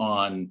finger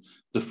on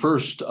the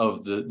first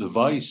of the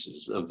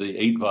vices, of the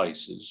 8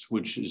 vices,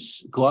 which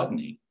is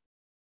gluttony.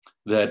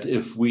 That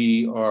if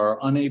we are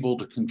unable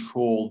to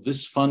control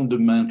this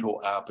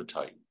fundamental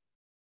appetite,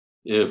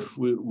 if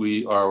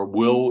our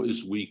will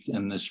is weak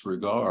in this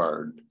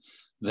regard,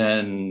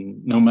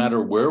 then no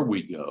matter where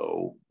we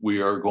go,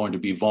 we are going to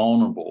be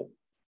vulnerable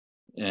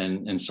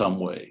in some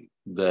way.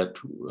 That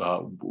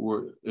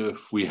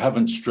if we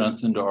haven't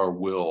strengthened our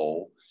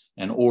will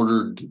and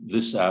ordered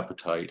this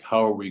appetite,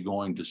 how are we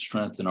going to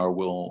strengthen our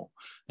will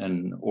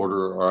and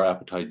order our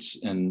appetites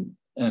in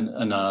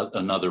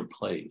another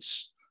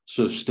place?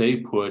 So stay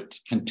put,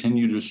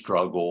 continue to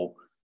struggle,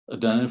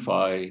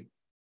 identify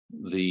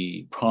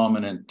the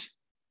prominent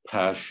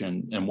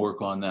passion, and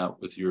work on that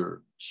with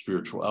your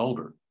spiritual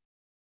elder.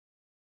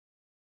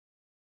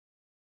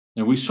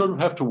 And we sort of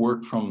have to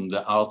work from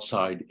the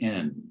outside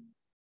in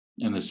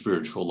the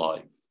spiritual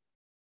life.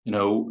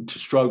 To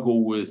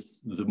struggle with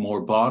the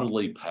more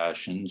bodily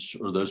passions,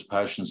 or those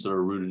passions that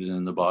are rooted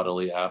in the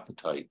bodily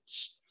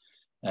appetites.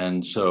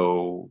 And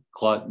so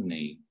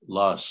gluttony,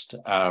 lust,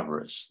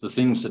 avarice, the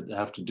things that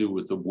have to do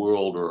with the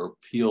world or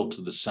appeal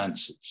to the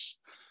senses.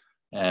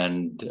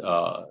 And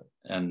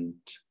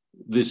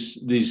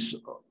these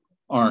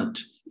aren't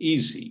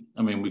easy.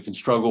 I mean, we can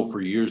struggle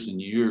for years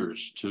and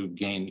years to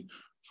gain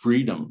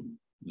freedom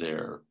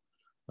there.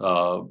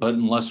 But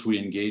unless we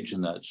engage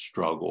in that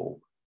struggle,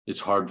 it's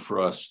hard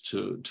for us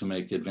to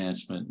make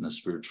advancement in the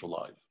spiritual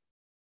life.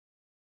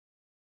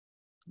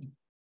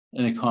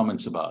 Any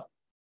comments about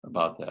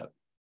that?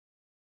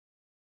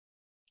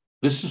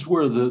 This is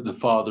where the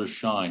fathers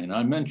shine. And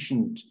I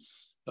mentioned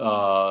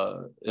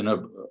in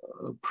a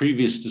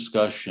previous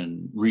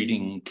discussion,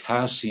 reading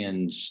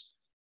Cassian's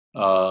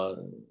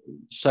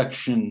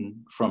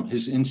section from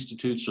his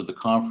institutes or the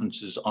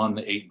conferences on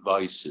the 8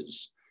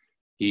 vices.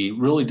 He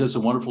really does a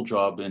wonderful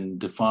job in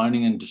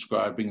defining and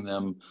describing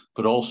them,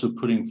 but also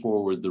putting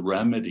forward the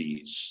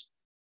remedies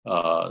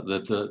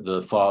that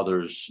the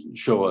fathers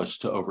show us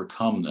to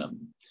overcome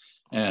them.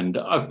 And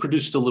I've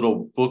produced a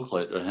little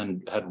booklet,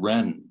 and had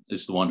Ren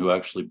is the one who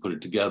actually put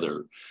it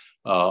together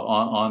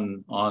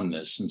on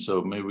this. And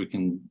so maybe we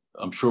can,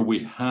 I'm sure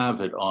we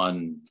have it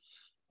on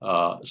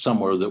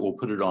somewhere, that we'll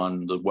put it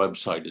on the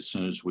website as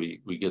soon as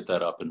we get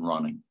that up and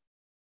running.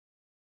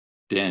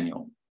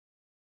 Daniel.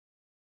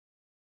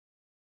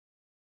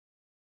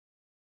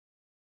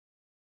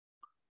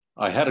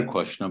 I had a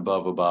question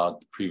above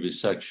about the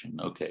previous section.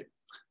 Okay.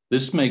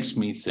 This makes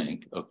me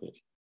think,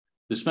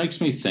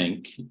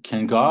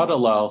 can God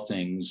allow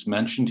things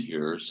mentioned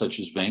here, such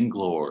as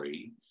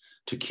vainglory,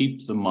 to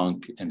keep the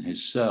monk in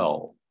his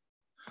cell?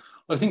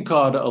 I think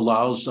God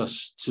allows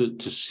us to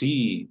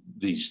see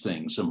these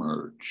things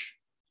emerge.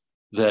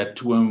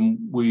 That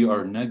when we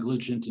are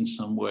negligent in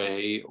some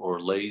way or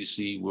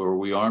lazy, where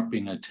we aren't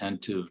being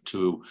attentive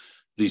to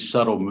these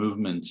subtle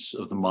movements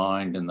of the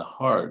mind and the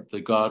heart,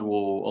 that God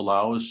will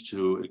allow us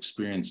to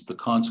experience the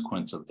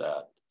consequence of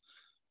that.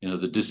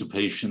 The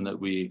dissipation that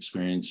we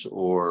experience,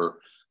 or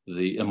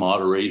the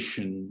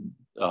immoderation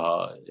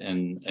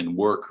in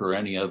work or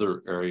any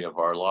other area of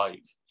our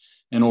life,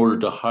 in order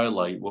to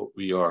highlight what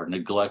we are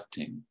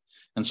neglecting.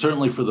 And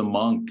certainly for the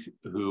monk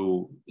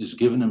who is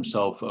given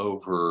himself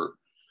over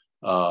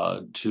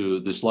to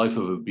this life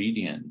of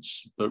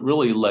obedience, but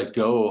really let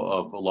go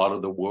of a lot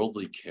of the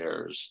worldly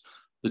cares,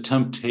 the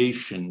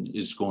temptation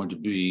is going to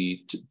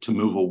be to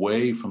move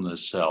away from the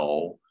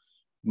cell,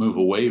 move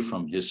away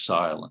from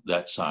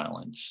that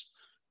silence,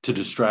 to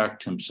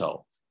distract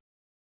himself.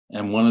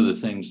 And one of the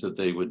things that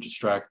they would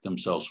distract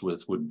themselves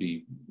with would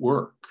be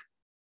work,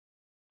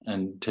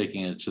 and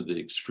taking it to the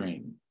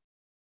extreme.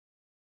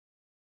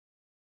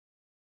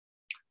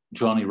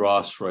 Johnny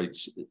Ross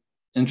writes,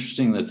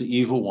 interesting that the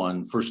evil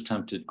one first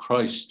tempted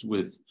Christ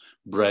with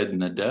bread in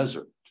the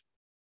desert.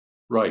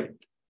 Right.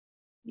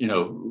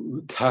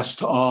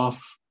 Cast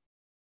off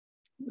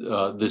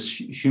this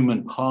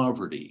human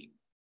poverty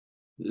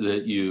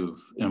that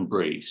you've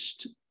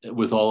embraced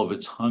with all of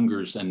its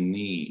hungers and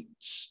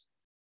needs,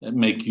 and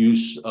make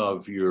use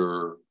of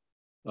your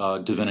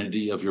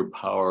divinity, of your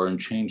power, and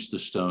change the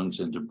stones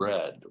into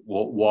bread.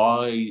 Well,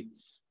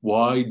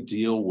 why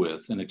deal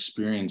with and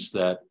experience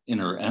that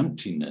inner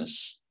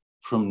emptiness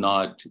from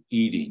not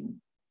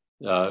eating?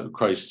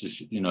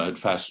 Christ, had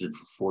fasted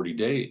for 40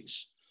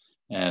 days.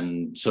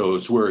 And so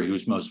it's where he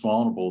was most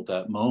vulnerable at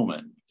that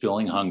moment,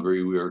 feeling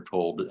hungry, we are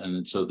told.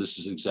 And so this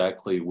is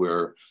exactly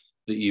where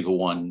the evil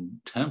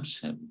one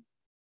tempts him.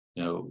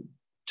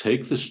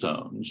 Take the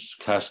stones,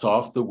 cast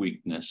off the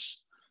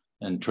weakness,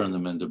 and turn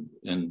them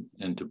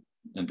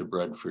into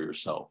bread for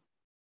yourself.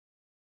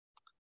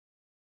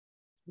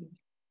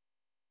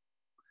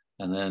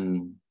 And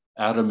then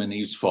Adam and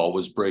Eve's fall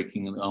was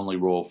breaking the only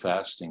rule of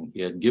fasting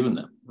he had given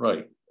them,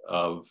 right?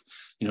 Of,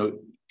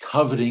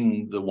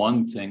 coveting the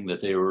one thing that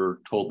they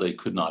were told they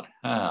could not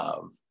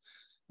have.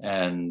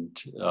 And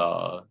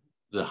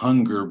the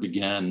hunger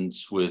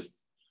begins with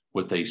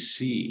what they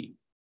see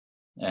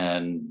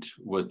and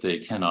what they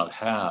cannot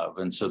have.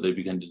 And so they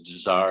begin to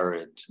desire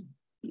it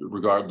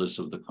regardless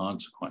of the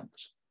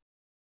consequence.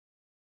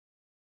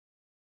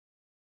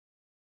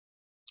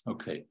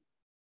 Okay.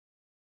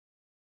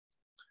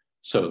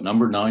 So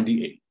number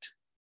 98.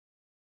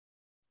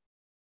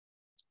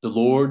 The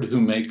Lord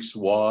who makes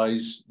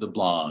wise the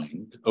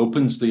blind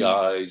opens the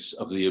eyes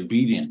of the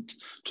obedient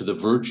to the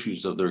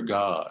virtues of their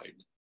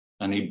guide,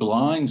 and he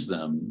blinds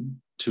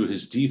them to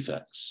his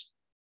defects.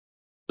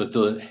 But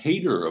the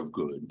hater of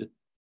good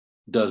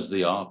does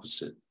the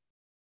opposite.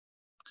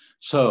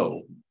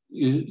 So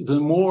the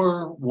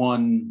more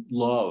one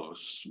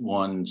loves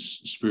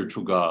one's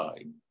spiritual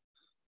guide,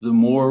 the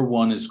more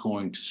one is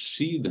going to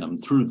see them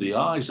through the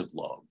eyes of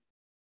love,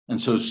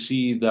 and so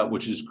see that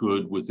which is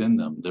good within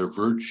them, their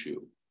virtue.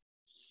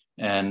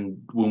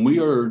 And when we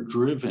are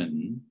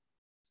driven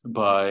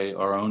by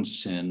our own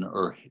sin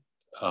or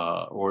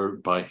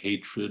by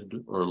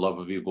hatred or love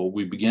of evil,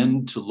 we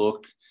begin to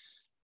look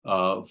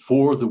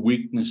for the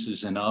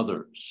weaknesses in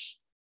others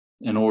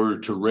in order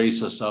to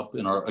raise us up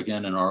in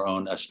our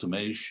own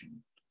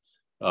estimation.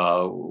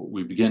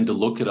 We begin to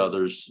look at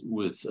others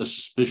with a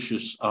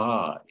suspicious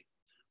eye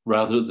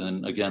rather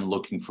than, again,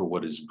 looking for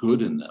what is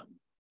good in them.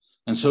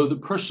 And so the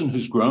person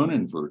who's grown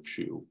in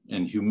virtue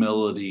and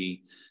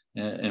humility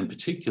in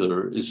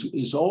particular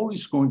is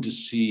always going to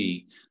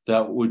see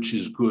that which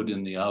is good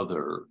in the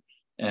other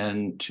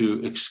and to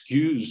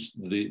excuse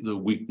the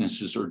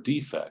weaknesses or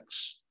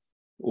defects,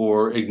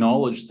 or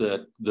acknowledge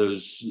that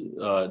those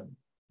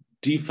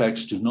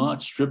defects do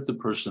not strip the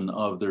person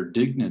of their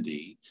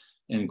dignity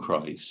in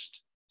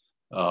Christ.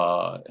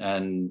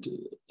 And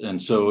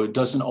so it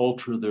doesn't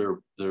alter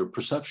their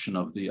perception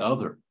of the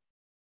other.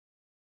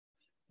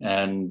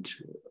 And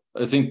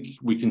I think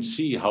we can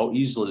see how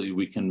easily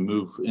we can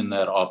move in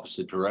that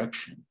opposite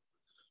direction,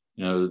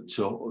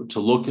 to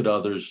look at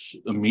others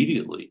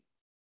immediately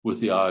with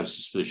the eye of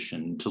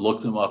suspicion, to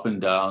look them up and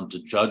down,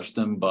 to judge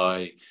them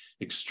by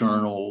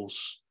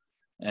externals,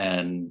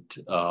 and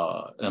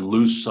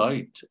lose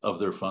sight of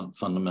their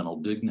fundamental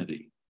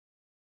dignity.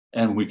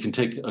 And we can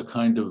take a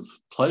kind of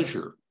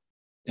pleasure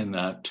in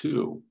that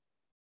too,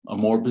 a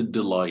morbid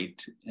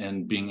delight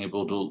in being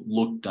able to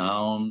look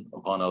down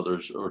upon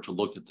others or to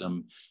look at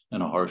them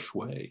in a harsh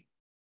way.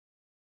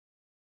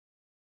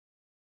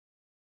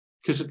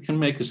 Because it can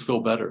make us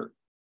feel better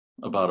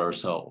about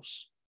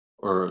ourselves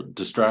or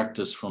distract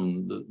us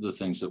from the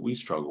things that we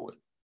struggle with.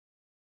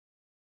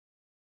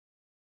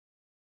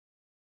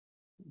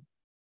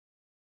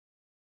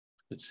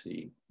 Let's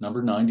see,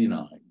 number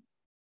 99.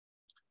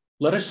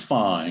 Let us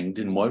find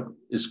in what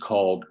is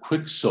called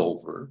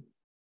quicksilver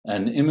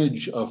an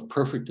image of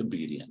perfect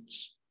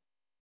obedience.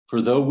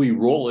 For though we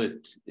roll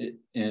it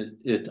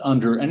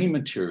under any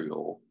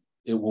material,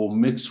 it will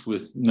mix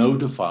with no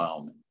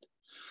defilement.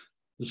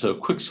 So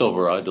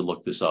quicksilver, I had to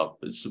look this up.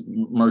 It's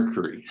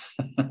mercury.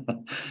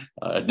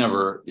 I'd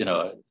never,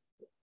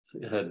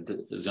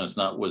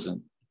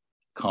 wasn't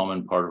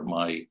common part of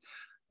my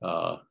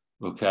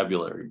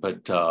vocabulary,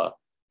 but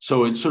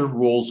so it sort of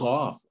rolls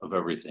off of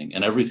everything,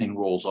 and everything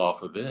rolls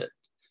off of it.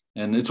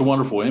 And it's a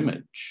wonderful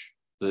image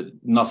that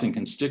nothing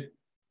can stick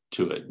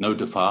to it, no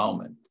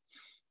defilement.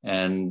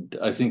 And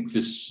I think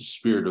this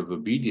spirit of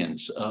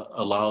obedience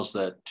allows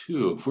that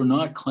too. If we're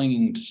not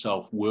clinging to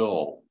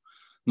self-will,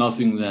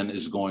 nothing then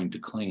is going to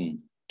cling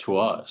to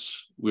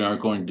us. We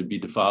aren't going to be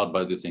defiled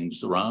by the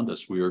things around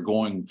us. We are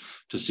going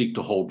to seek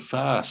to hold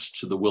fast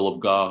to the will of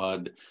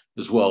God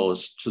as well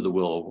as to the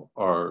will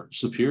of our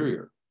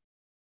superior.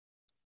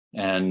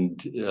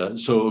 And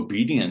so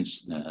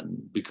obedience then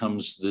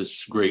becomes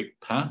this great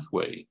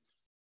pathway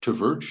to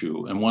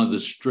virtue, and one of the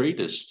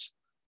straightest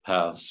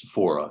paths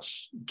for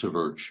us to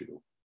virtue,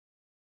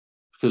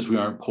 because we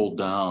aren't pulled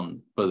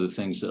down by the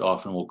things that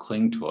often will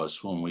cling to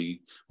us when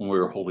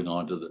we're holding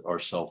on to our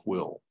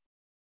self-will.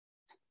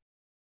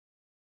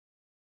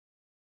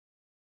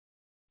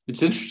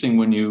 It's interesting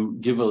when you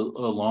give a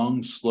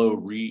long, slow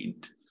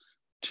read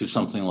to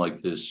something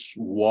like this,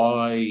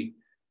 why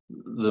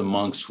the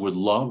monks would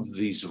love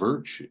these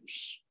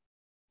virtues,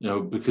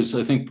 because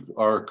I think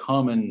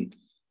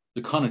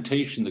the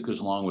connotation that goes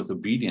along with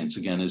obedience,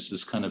 again, is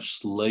this kind of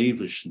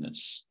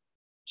slavishness,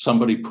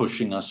 somebody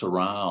pushing us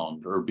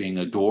around or being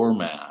a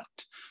doormat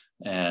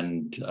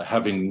and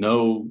having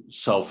no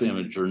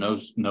self-image or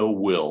no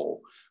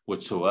will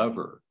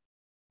whatsoever.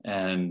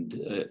 And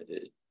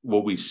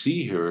what we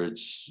see here,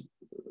 it's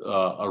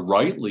a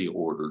rightly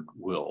ordered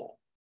will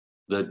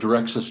that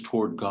directs us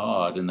toward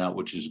God and that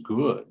which is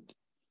good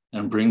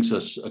and brings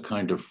us a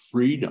kind of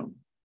freedom.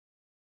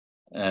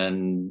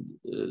 And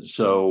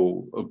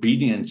so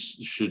obedience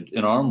should,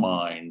 in our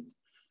mind,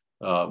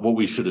 what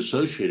we should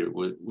associate it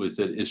with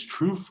it is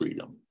true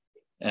freedom.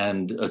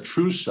 And a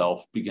true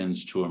self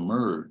begins to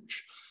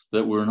emerge,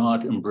 that we're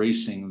not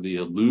embracing the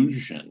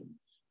illusion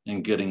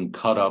and getting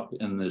caught up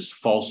in this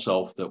false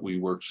self that we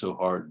work so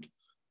hard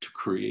to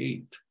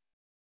create.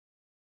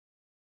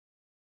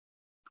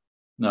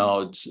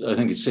 Now, I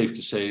think it's safe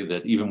to say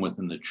that even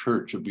within the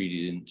church,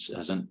 obedience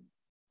hasn't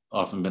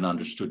often been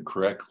understood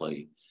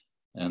correctly,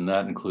 and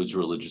that includes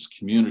religious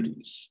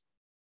communities.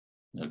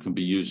 It can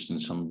be used in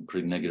some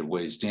pretty negative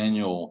ways.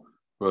 Daniel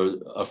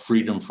wrote a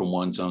freedom from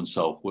one's own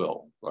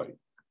self-will, right?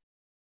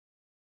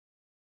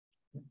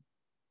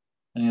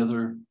 Any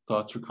other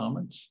thoughts or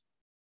comments?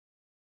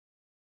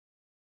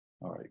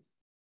 All right.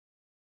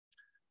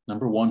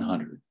 Number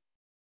 100.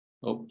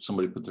 Oh,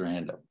 somebody put their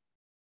hand up.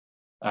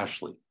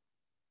 Ashley.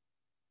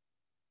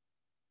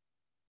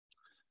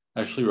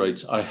 Ashley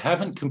writes, I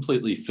haven't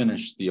completely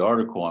finished the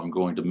article I'm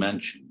going to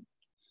mention,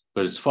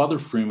 but it's Father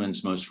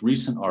Freeman's most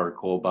recent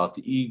article about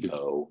the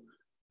ego.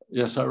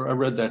 Yes, I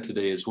read that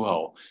today as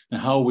well, and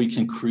how we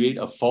can create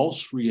a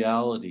false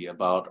reality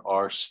about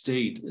our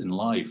state in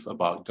life,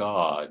 about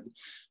God,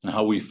 and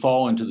how we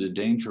fall into the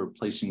danger of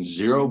placing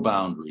zero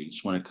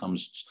boundaries when it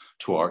comes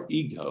to our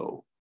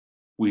ego.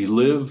 We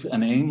live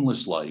an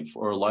aimless life,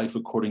 or a life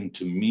according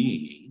to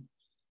me,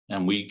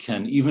 and we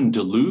can even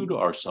delude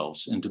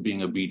ourselves into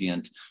being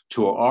obedient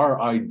to our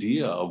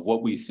idea of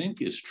what we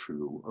think is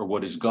true or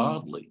what is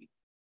godly.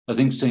 I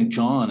think St.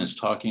 John is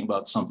talking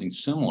about something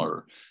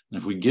similar. And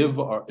if we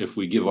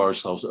give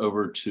ourselves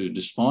over to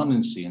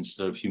despondency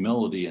instead of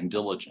humility and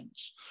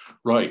diligence,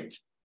 right?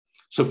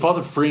 So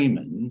Father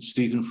Freeman,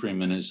 Stephen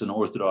Freeman, is an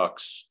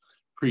Orthodox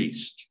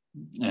priest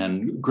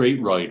and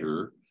great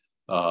writer.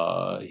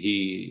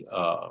 He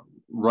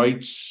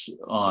writes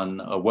on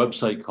a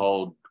website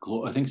called,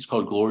 I think it's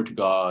called Glory to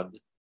God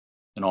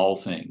in All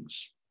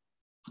Things.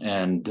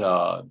 And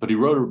but he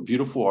wrote a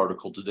beautiful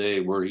article today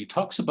where he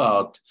talks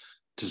about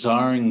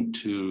desiring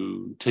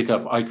to take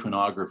up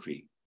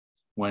iconography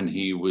when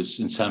he was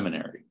in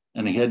seminary,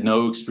 and he had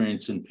no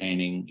experience in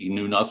painting. He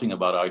knew nothing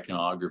about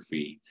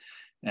iconography,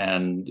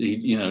 and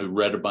he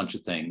read a bunch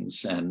of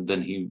things, and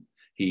then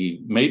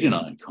he made an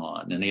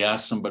icon, and he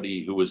asked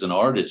somebody who was an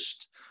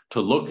artist to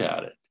look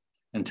at it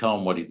and tell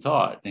him what he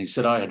thought. And he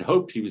said, I had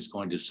hoped he was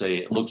going to say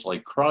it looks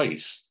like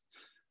Christ,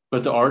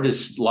 but the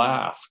artist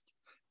laughed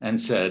and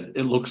said,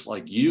 it looks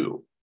like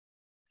you.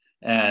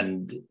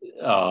 And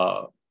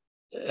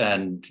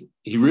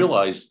he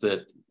realized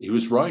that he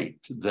was right,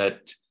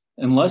 that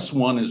unless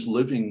one is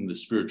living the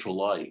spiritual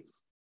life,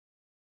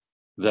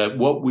 that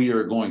what we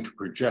are going to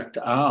project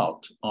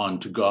out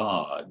onto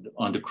God,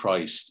 onto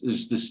Christ,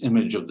 is this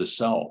image of the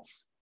self.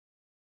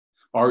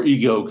 Our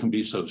ego can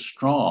be so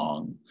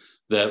strong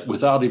that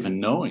without even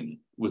knowing it,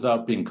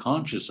 without being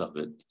conscious of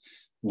it,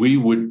 we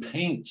would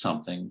paint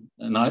something,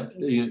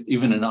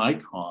 even an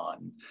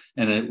icon,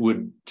 and it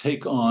would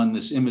take on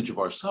this image of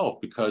ourselves,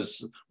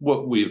 because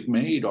what we've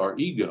made our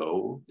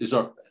ego is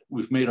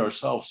we've made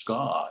ourselves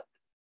God.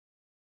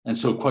 And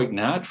so quite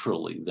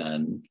naturally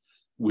then,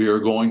 we are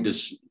going to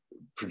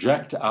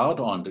project out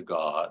onto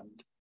God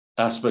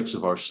aspects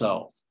of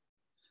ourself.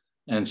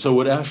 And so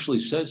what Ashley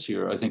says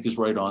here, I think, is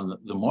right on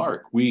the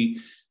mark.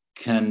 We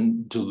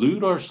can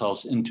delude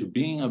ourselves into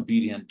being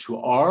obedient to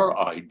our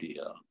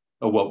idea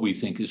of what we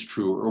think is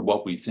true or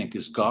what we think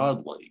is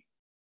godly.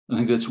 I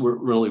think that's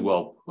really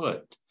well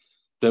put,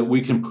 that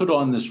we can put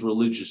on this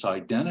religious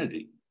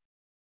identity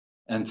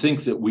and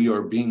think that we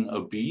are being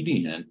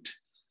obedient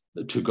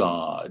to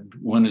God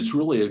when it's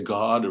really a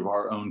God of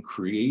our own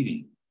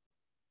creating.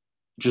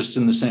 Just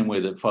in the same way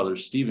that Father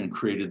Stephen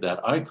created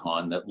that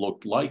icon that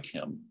looked like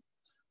him.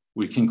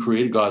 We can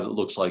create a God that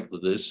looks like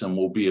this, and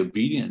we'll be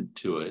obedient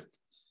to it.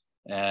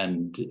 But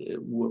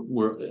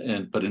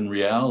in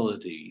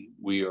reality,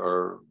 we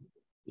are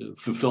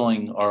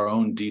fulfilling our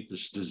own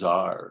deepest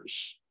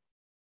desires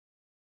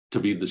to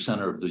be the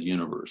center of the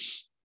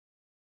universe.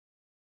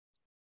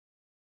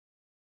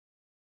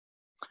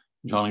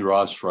 Johnny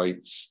Ross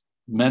writes,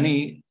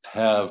 many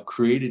have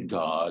created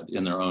God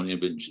in their own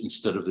image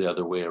instead of the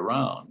other way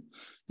around.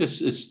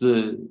 It's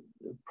the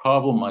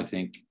problem, I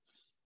think,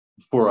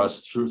 for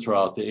us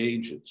throughout the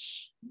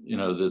ages,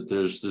 that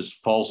there's this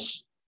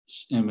false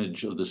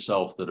image of the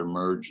self that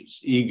emerges.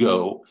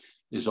 Ego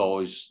is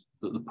always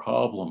the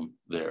problem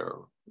there.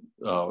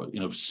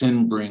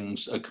 Sin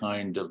brings a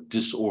kind of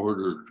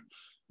disordered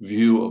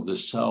view of the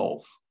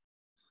self.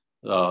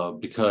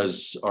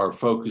 because our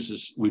focus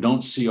is, we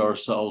don't see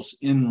ourselves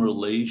in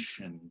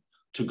relation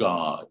to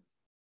God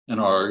and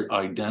our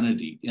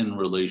identity in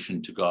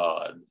relation to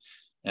God.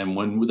 And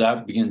when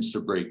that begins to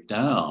break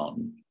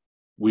down,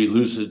 we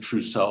lose a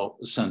true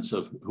sense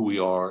of who we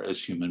are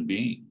as human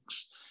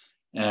beings.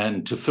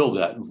 And to fill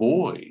that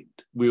void,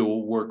 we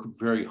will work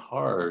very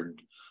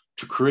hard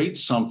to create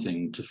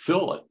something to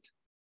fill it.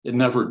 It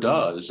never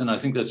does. And I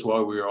think that's why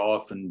we are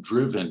often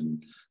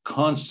driven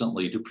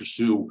constantly to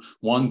pursue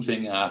one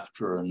thing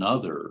after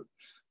another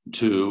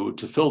to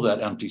fill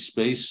that empty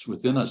space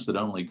within us that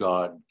only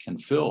God can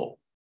fill.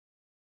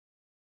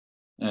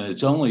 And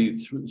it's only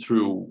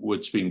through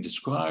what's being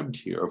described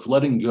here of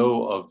letting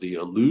go of the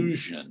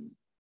illusion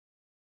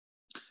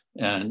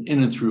and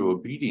in and through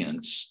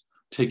obedience,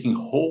 taking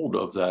hold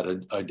of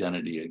that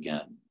identity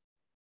again,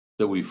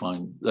 that we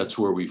find, that's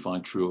where we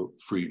find true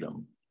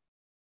freedom.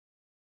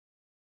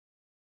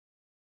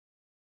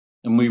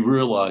 And we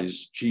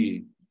realize,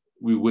 gee,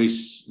 we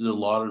wasted a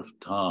lot of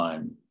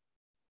time,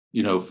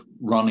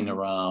 running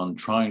around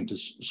trying to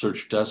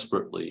search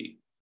desperately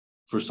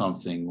for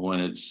something when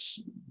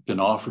it's been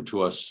offered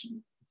to us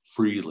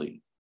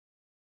freely.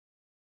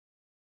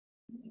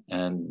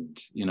 And,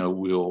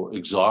 we'll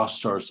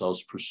exhaust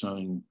ourselves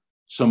pursuing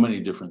so many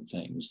different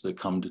things that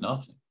come to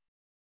nothing.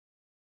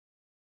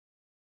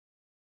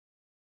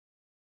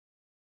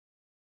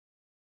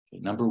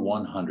 Okay, number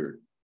 100.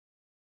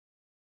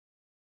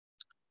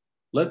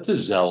 Let the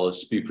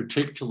zealous be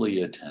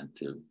particularly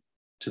attentive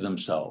to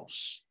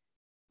themselves,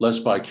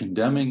 lest by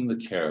condemning the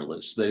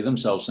careless, they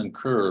themselves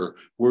incur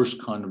worse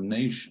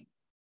condemnation.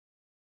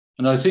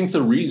 And I think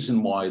the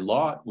reason why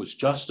Lot was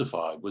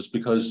justified was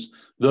because,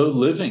 though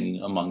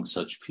living among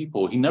such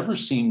people, he never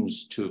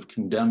seems to have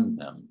condemned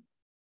them.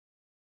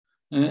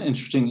 An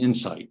interesting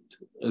insight.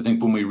 I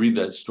think when we read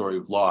that story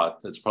of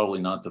Lot, that's probably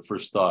not the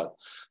first thought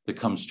that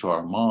comes to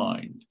our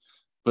mind.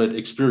 But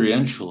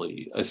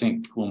experientially, I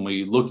think when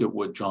we look at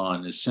what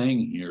John is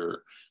saying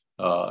here,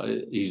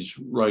 he's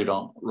right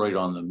on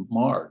the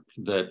mark,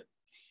 that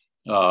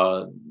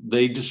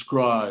they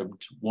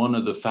described one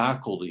of the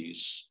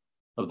faculties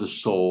of the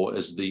soul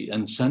as the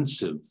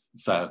insensitive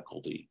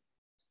faculty.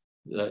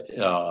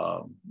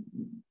 It's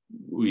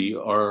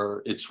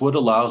what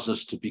allows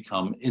us to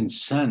become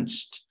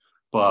incensed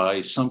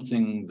by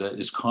something that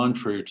is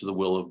contrary to the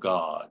will of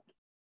God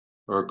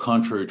or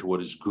contrary to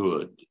what is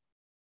good.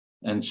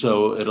 And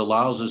so it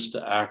allows us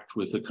to act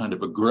with a kind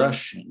of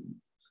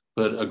aggression,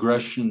 but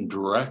aggression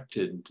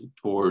directed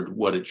toward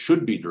what it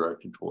should be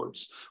directed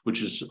towards,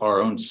 which is our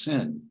own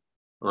sin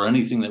or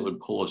anything that would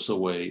pull us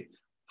away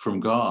from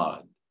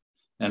God.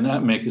 And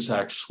that makes us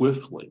act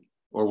swiftly.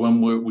 Or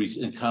when we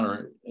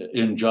encounter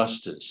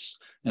injustice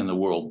in the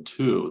world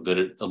too, that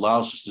it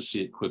allows us to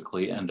see it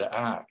quickly and to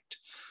act.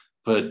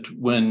 But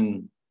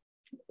when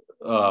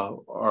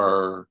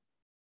our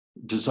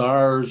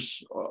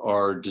desires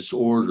are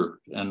disordered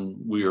and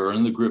we are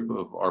in the grip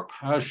of our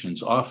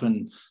passions,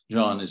 often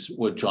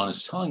what John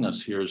is telling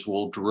us here is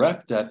we'll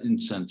direct that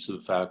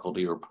insensitive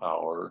faculty or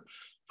power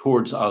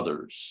towards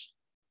others,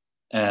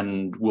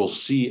 and we'll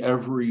see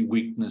every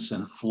weakness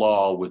and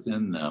flaw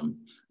within them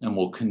and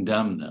we'll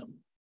condemn them.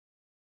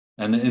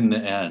 And in the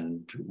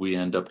end, we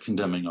end up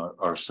condemning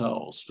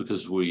ourselves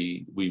because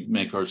we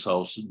make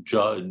ourselves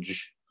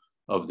judge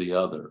of the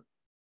other.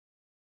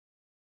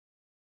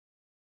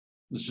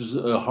 This is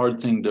a hard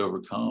thing to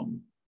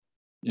overcome,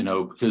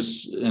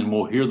 because, and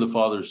we'll hear the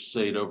fathers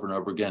say it over and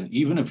over again,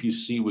 even if you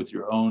see with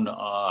your own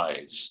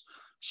eyes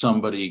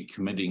somebody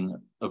committing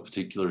a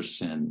particular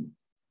sin,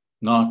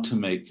 not to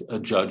make a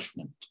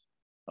judgment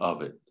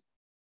of it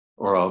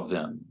or of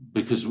them,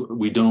 because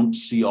we don't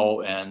see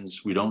all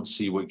ends. We don't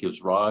see what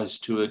gives rise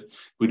to it.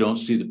 We don't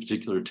see the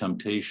particular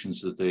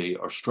temptations that they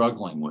are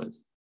struggling with.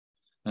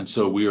 And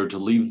so we are to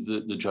leave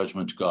the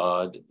judgment to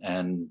God,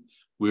 and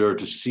we are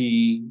to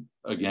see,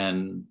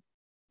 again,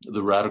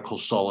 the radical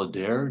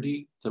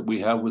solidarity that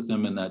we have with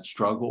them in that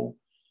struggle.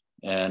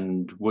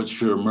 And what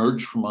should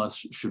emerge from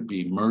us should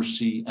be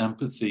mercy,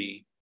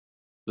 empathy,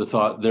 the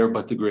thought, there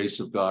but the grace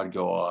of God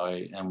go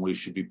I, and we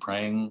should be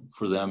praying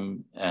for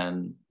them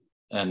and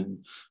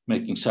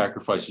making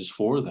sacrifices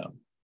for them,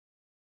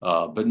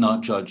 but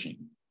not judging.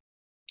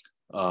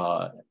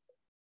 Let's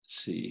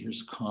see,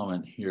 here's a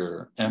comment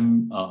here.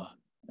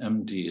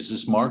 MD, is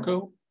this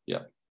Marco?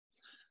 Yeah.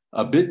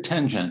 A bit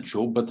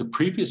tangential, but the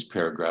previous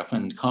paragraph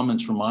and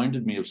comments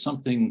reminded me of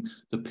something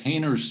the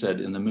painter said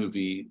in the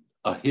movie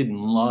A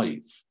Hidden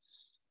Life.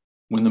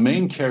 When the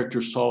main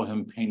character saw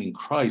him painting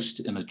Christ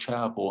in a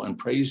chapel and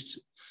praised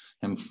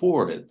him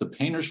for it, the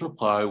painter's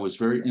reply was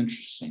very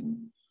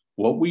interesting.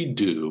 What we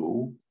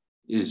do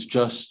is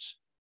just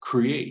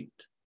create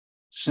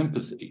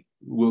sympathy.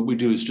 What we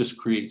do is just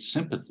create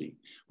sympathy.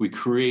 We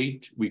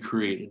create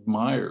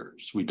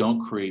admirers. We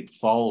don't create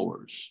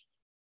followers.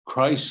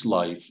 Christ's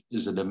life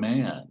is a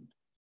demand.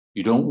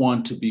 You don't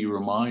want to be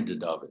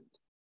reminded of it.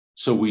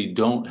 So we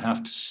don't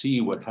have to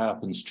see what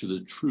happens to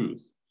the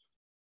truth.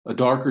 A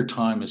darker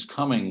time is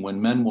coming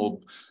when men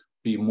will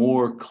be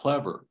more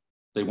clever.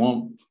 They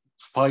won't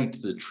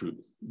fight the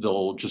truth.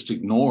 They'll just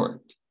ignore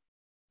it,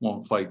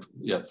 won't fight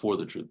yet for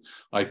the truth.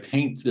 I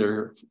paint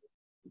their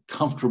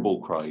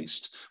comfortable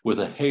Christ with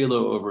a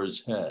halo over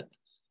his head.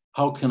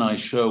 How can I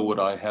show what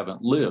I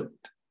haven't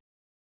lived?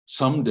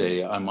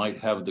 Someday I might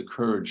have the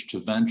courage to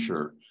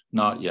venture,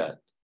 not yet.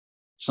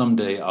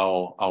 Someday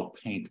I'll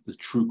paint the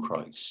true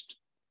Christ.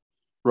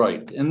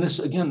 Right. And this,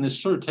 again,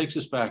 this sort of takes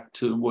us back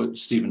to what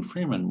Stephen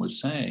Freeman was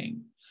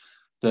saying,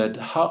 that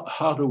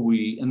how do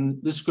we,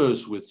 and this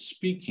goes with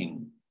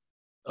speaking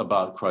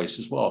about Christ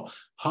as well,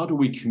 how do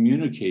we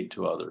communicate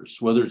to others,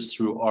 whether it's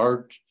through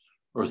art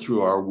or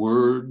through our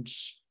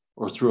words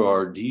or through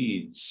our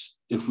deeds,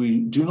 if we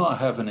do not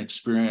have an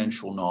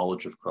experiential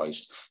knowledge of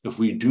Christ, if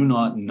we do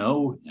not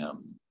know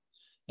him,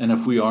 and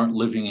if we aren't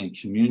living in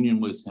communion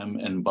with him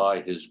and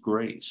by his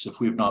grace, if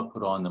we've not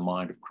put on the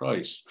mind of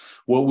Christ,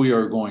 what we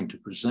are going to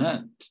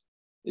present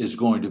is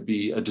going to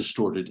be a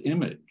distorted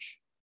image.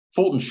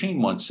 Fulton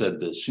Sheen once said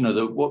this,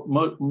 that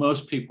what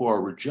most people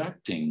are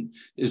rejecting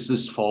is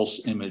this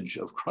false image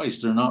of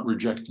Christ. They're not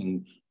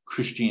rejecting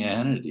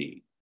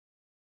Christianity.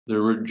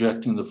 They're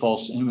rejecting the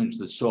false image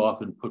that's so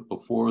often put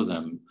before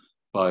them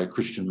by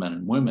Christian men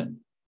and women.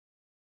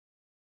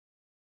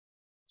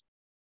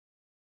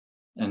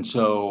 And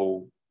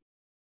so,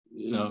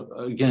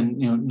 again,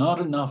 not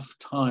enough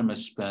time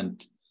is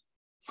spent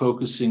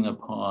focusing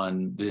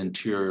upon the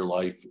interior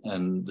life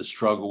and the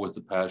struggle with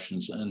the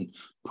passions and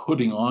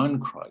putting on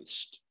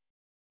Christ,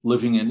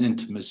 living in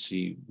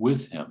intimacy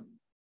with him.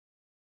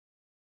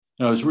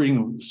 Now, I was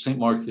reading St.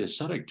 Mark the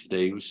Ascetic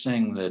today. He was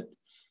saying that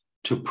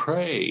to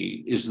pray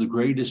is the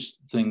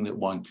greatest thing that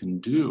one can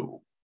do,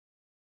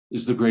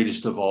 is the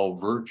greatest of all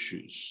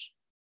virtues,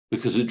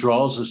 because it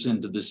draws us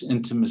into this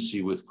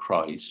intimacy with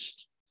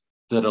Christ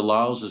that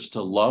allows us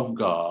to love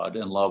God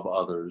and love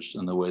others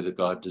in the way that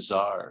God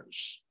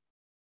desires.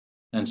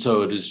 And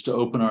so it is to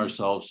open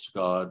ourselves to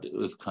God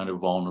with kind of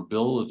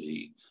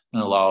vulnerability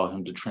and allow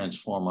him to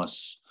transform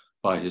us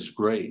by his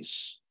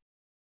grace.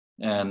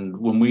 And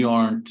when we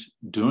aren't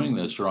doing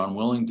this or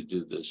unwilling to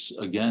do this,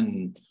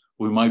 again,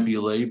 we might be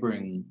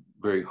laboring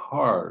very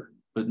hard,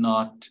 but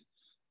not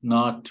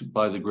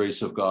by the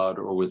grace of God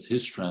or with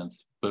his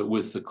strength, but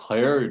with the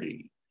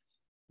clarity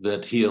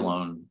that he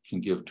alone can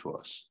give to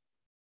us.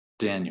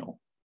 Daniel.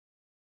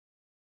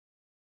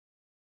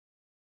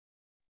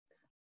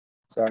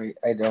 Sorry,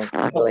 I don't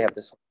really have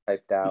this one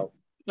typed out.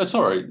 That's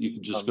all right. You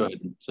can just go ahead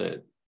and say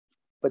it.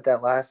 But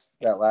that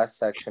last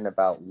section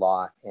about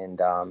Lot, and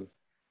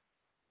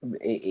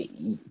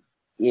it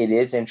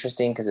is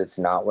interesting because it's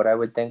not what I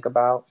would think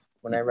about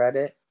when I read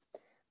it,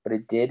 but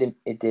it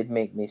did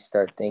make me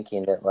start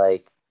thinking that,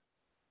 like,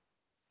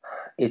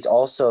 it's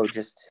also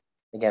just,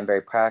 again,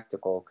 very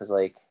practical, because,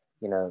 like,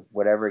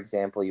 whatever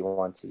example you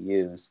want to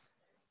use,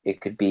 it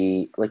could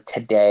be like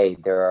today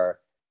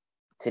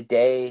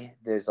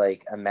there's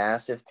like a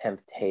massive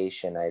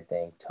temptation, I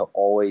think, to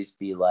always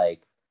be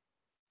like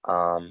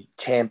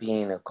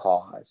championing a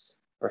cause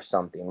or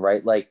something,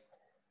 right? Like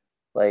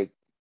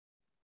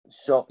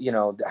so,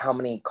 how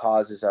many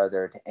causes are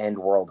there to end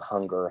world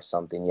hunger or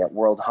something, yet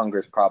world hunger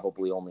is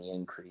probably only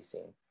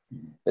increasing.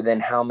 But then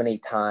how many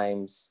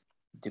times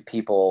do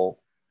people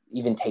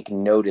even take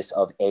notice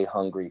of a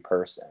hungry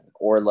person?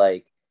 Or,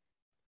 like,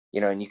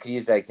 and you could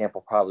use that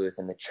example probably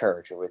within the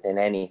church or within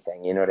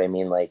anything, you know what I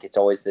mean? Like, it's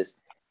always this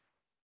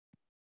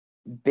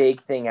big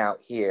thing out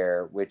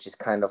here, which is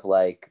kind of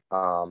like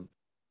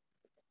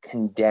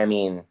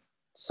condemning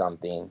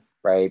something,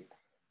 right?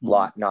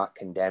 Lot not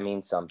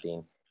condemning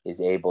something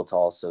is able to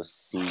also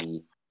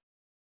see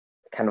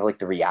kind of like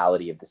the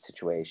reality of the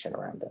situation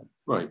around him.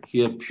 Right. He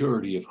had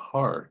purity of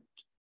heart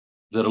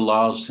that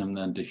allows him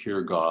then to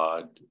hear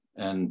God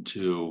and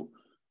to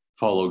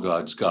follow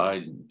God's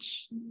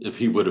guidance. If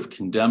he would have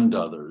condemned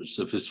others,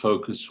 if his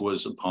focus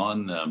was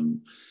upon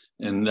them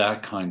in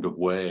that kind of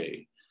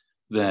way,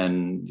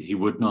 then he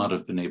would not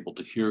have been able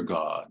to hear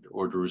God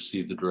or to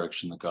receive the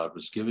direction that God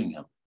was giving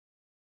him.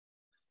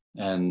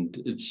 And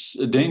it's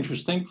a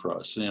dangerous thing for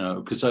us,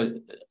 because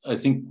I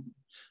think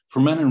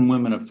for men and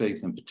women of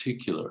faith in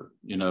particular,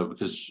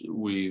 because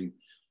we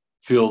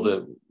feel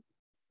that,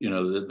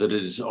 that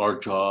it is our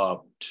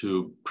job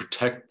to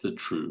protect the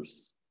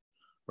truth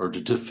or to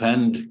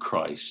defend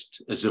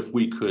Christ as if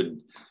we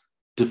could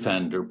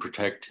defend or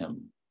protect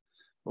him,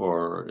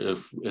 or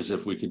as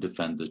if we could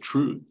defend the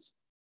truth.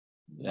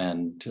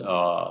 And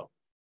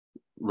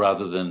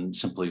rather than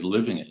simply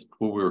living it,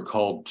 what we're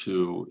called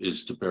to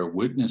is to bear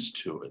witness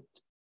to it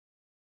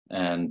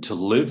and to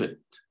live it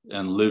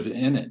and live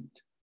in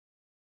it.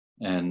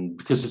 And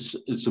because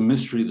it's a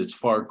mystery that's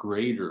far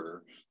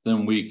greater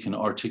than we can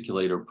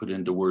articulate or put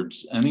into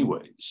words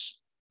anyways.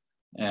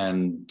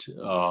 And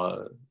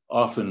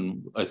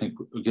often, I think,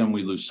 again,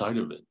 we lose sight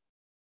of it.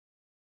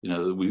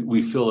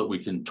 We feel that we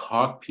can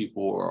talk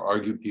people or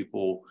argue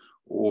people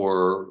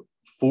or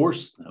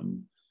force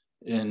them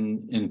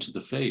into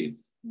the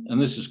faith.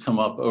 And this has come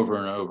up over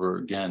and over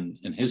again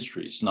in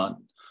history. It's not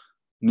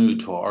new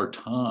to our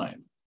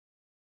time,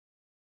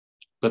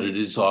 but it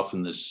is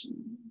often this,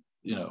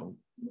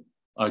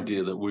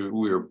 idea that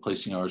we are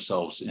placing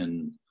ourselves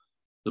in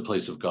the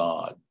place of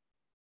God.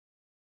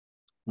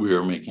 We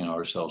are making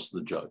ourselves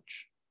the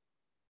judge.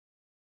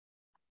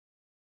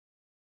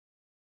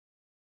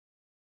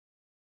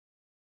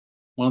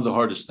 One of the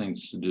hardest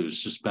things to do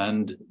is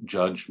suspend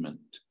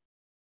judgment,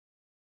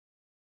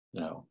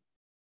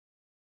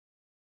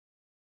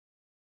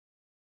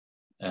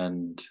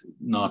 and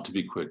not to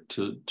be quick,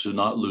 to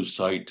not lose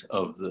sight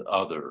of the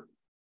other.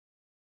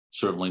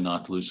 Certainly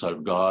not to lose sight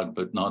of God,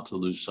 but not to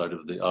lose sight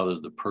of the other,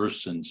 the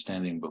person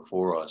standing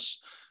before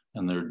us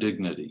and their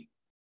dignity.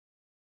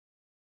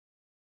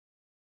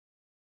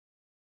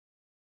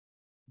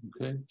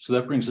 Okay, so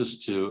that brings us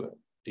to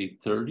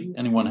 8:30.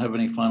 Anyone have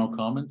any final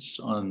comments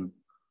on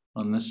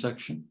this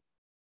section?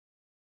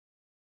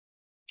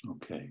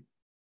 Okay.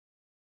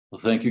 Well,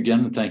 thank you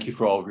again, and thank you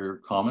for all of your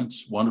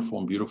comments. Wonderful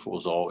and beautiful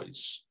as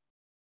always.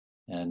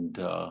 And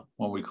why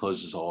don't we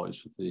close as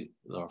always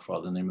with our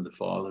Father, in the name of the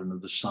Father, and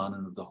of the Son,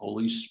 and of the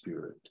Holy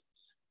Spirit.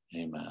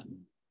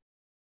 Amen.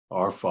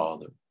 Our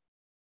Father,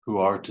 who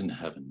art in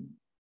heaven,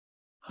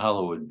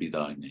 hallowed be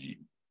thy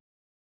name.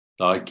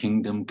 Thy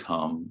kingdom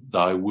come,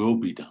 thy will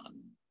be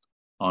done,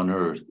 on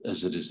earth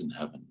as it is in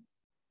heaven.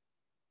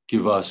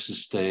 Give us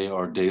this day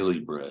our daily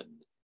bread,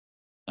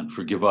 and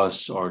forgive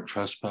us our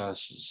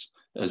trespasses,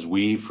 as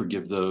we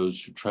forgive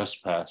those who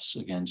trespass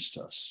against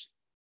us.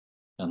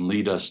 And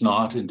lead us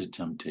not into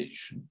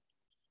temptation,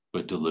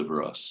 but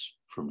deliver us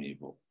from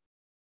evil.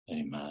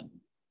 Amen.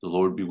 The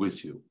Lord be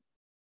with you.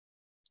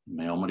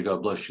 May Almighty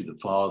God bless you, the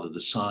Father, the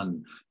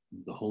Son,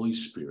 and the Holy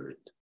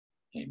Spirit.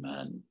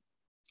 Amen.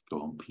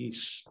 Go in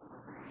peace.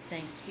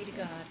 Thanks be to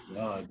God.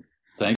 God.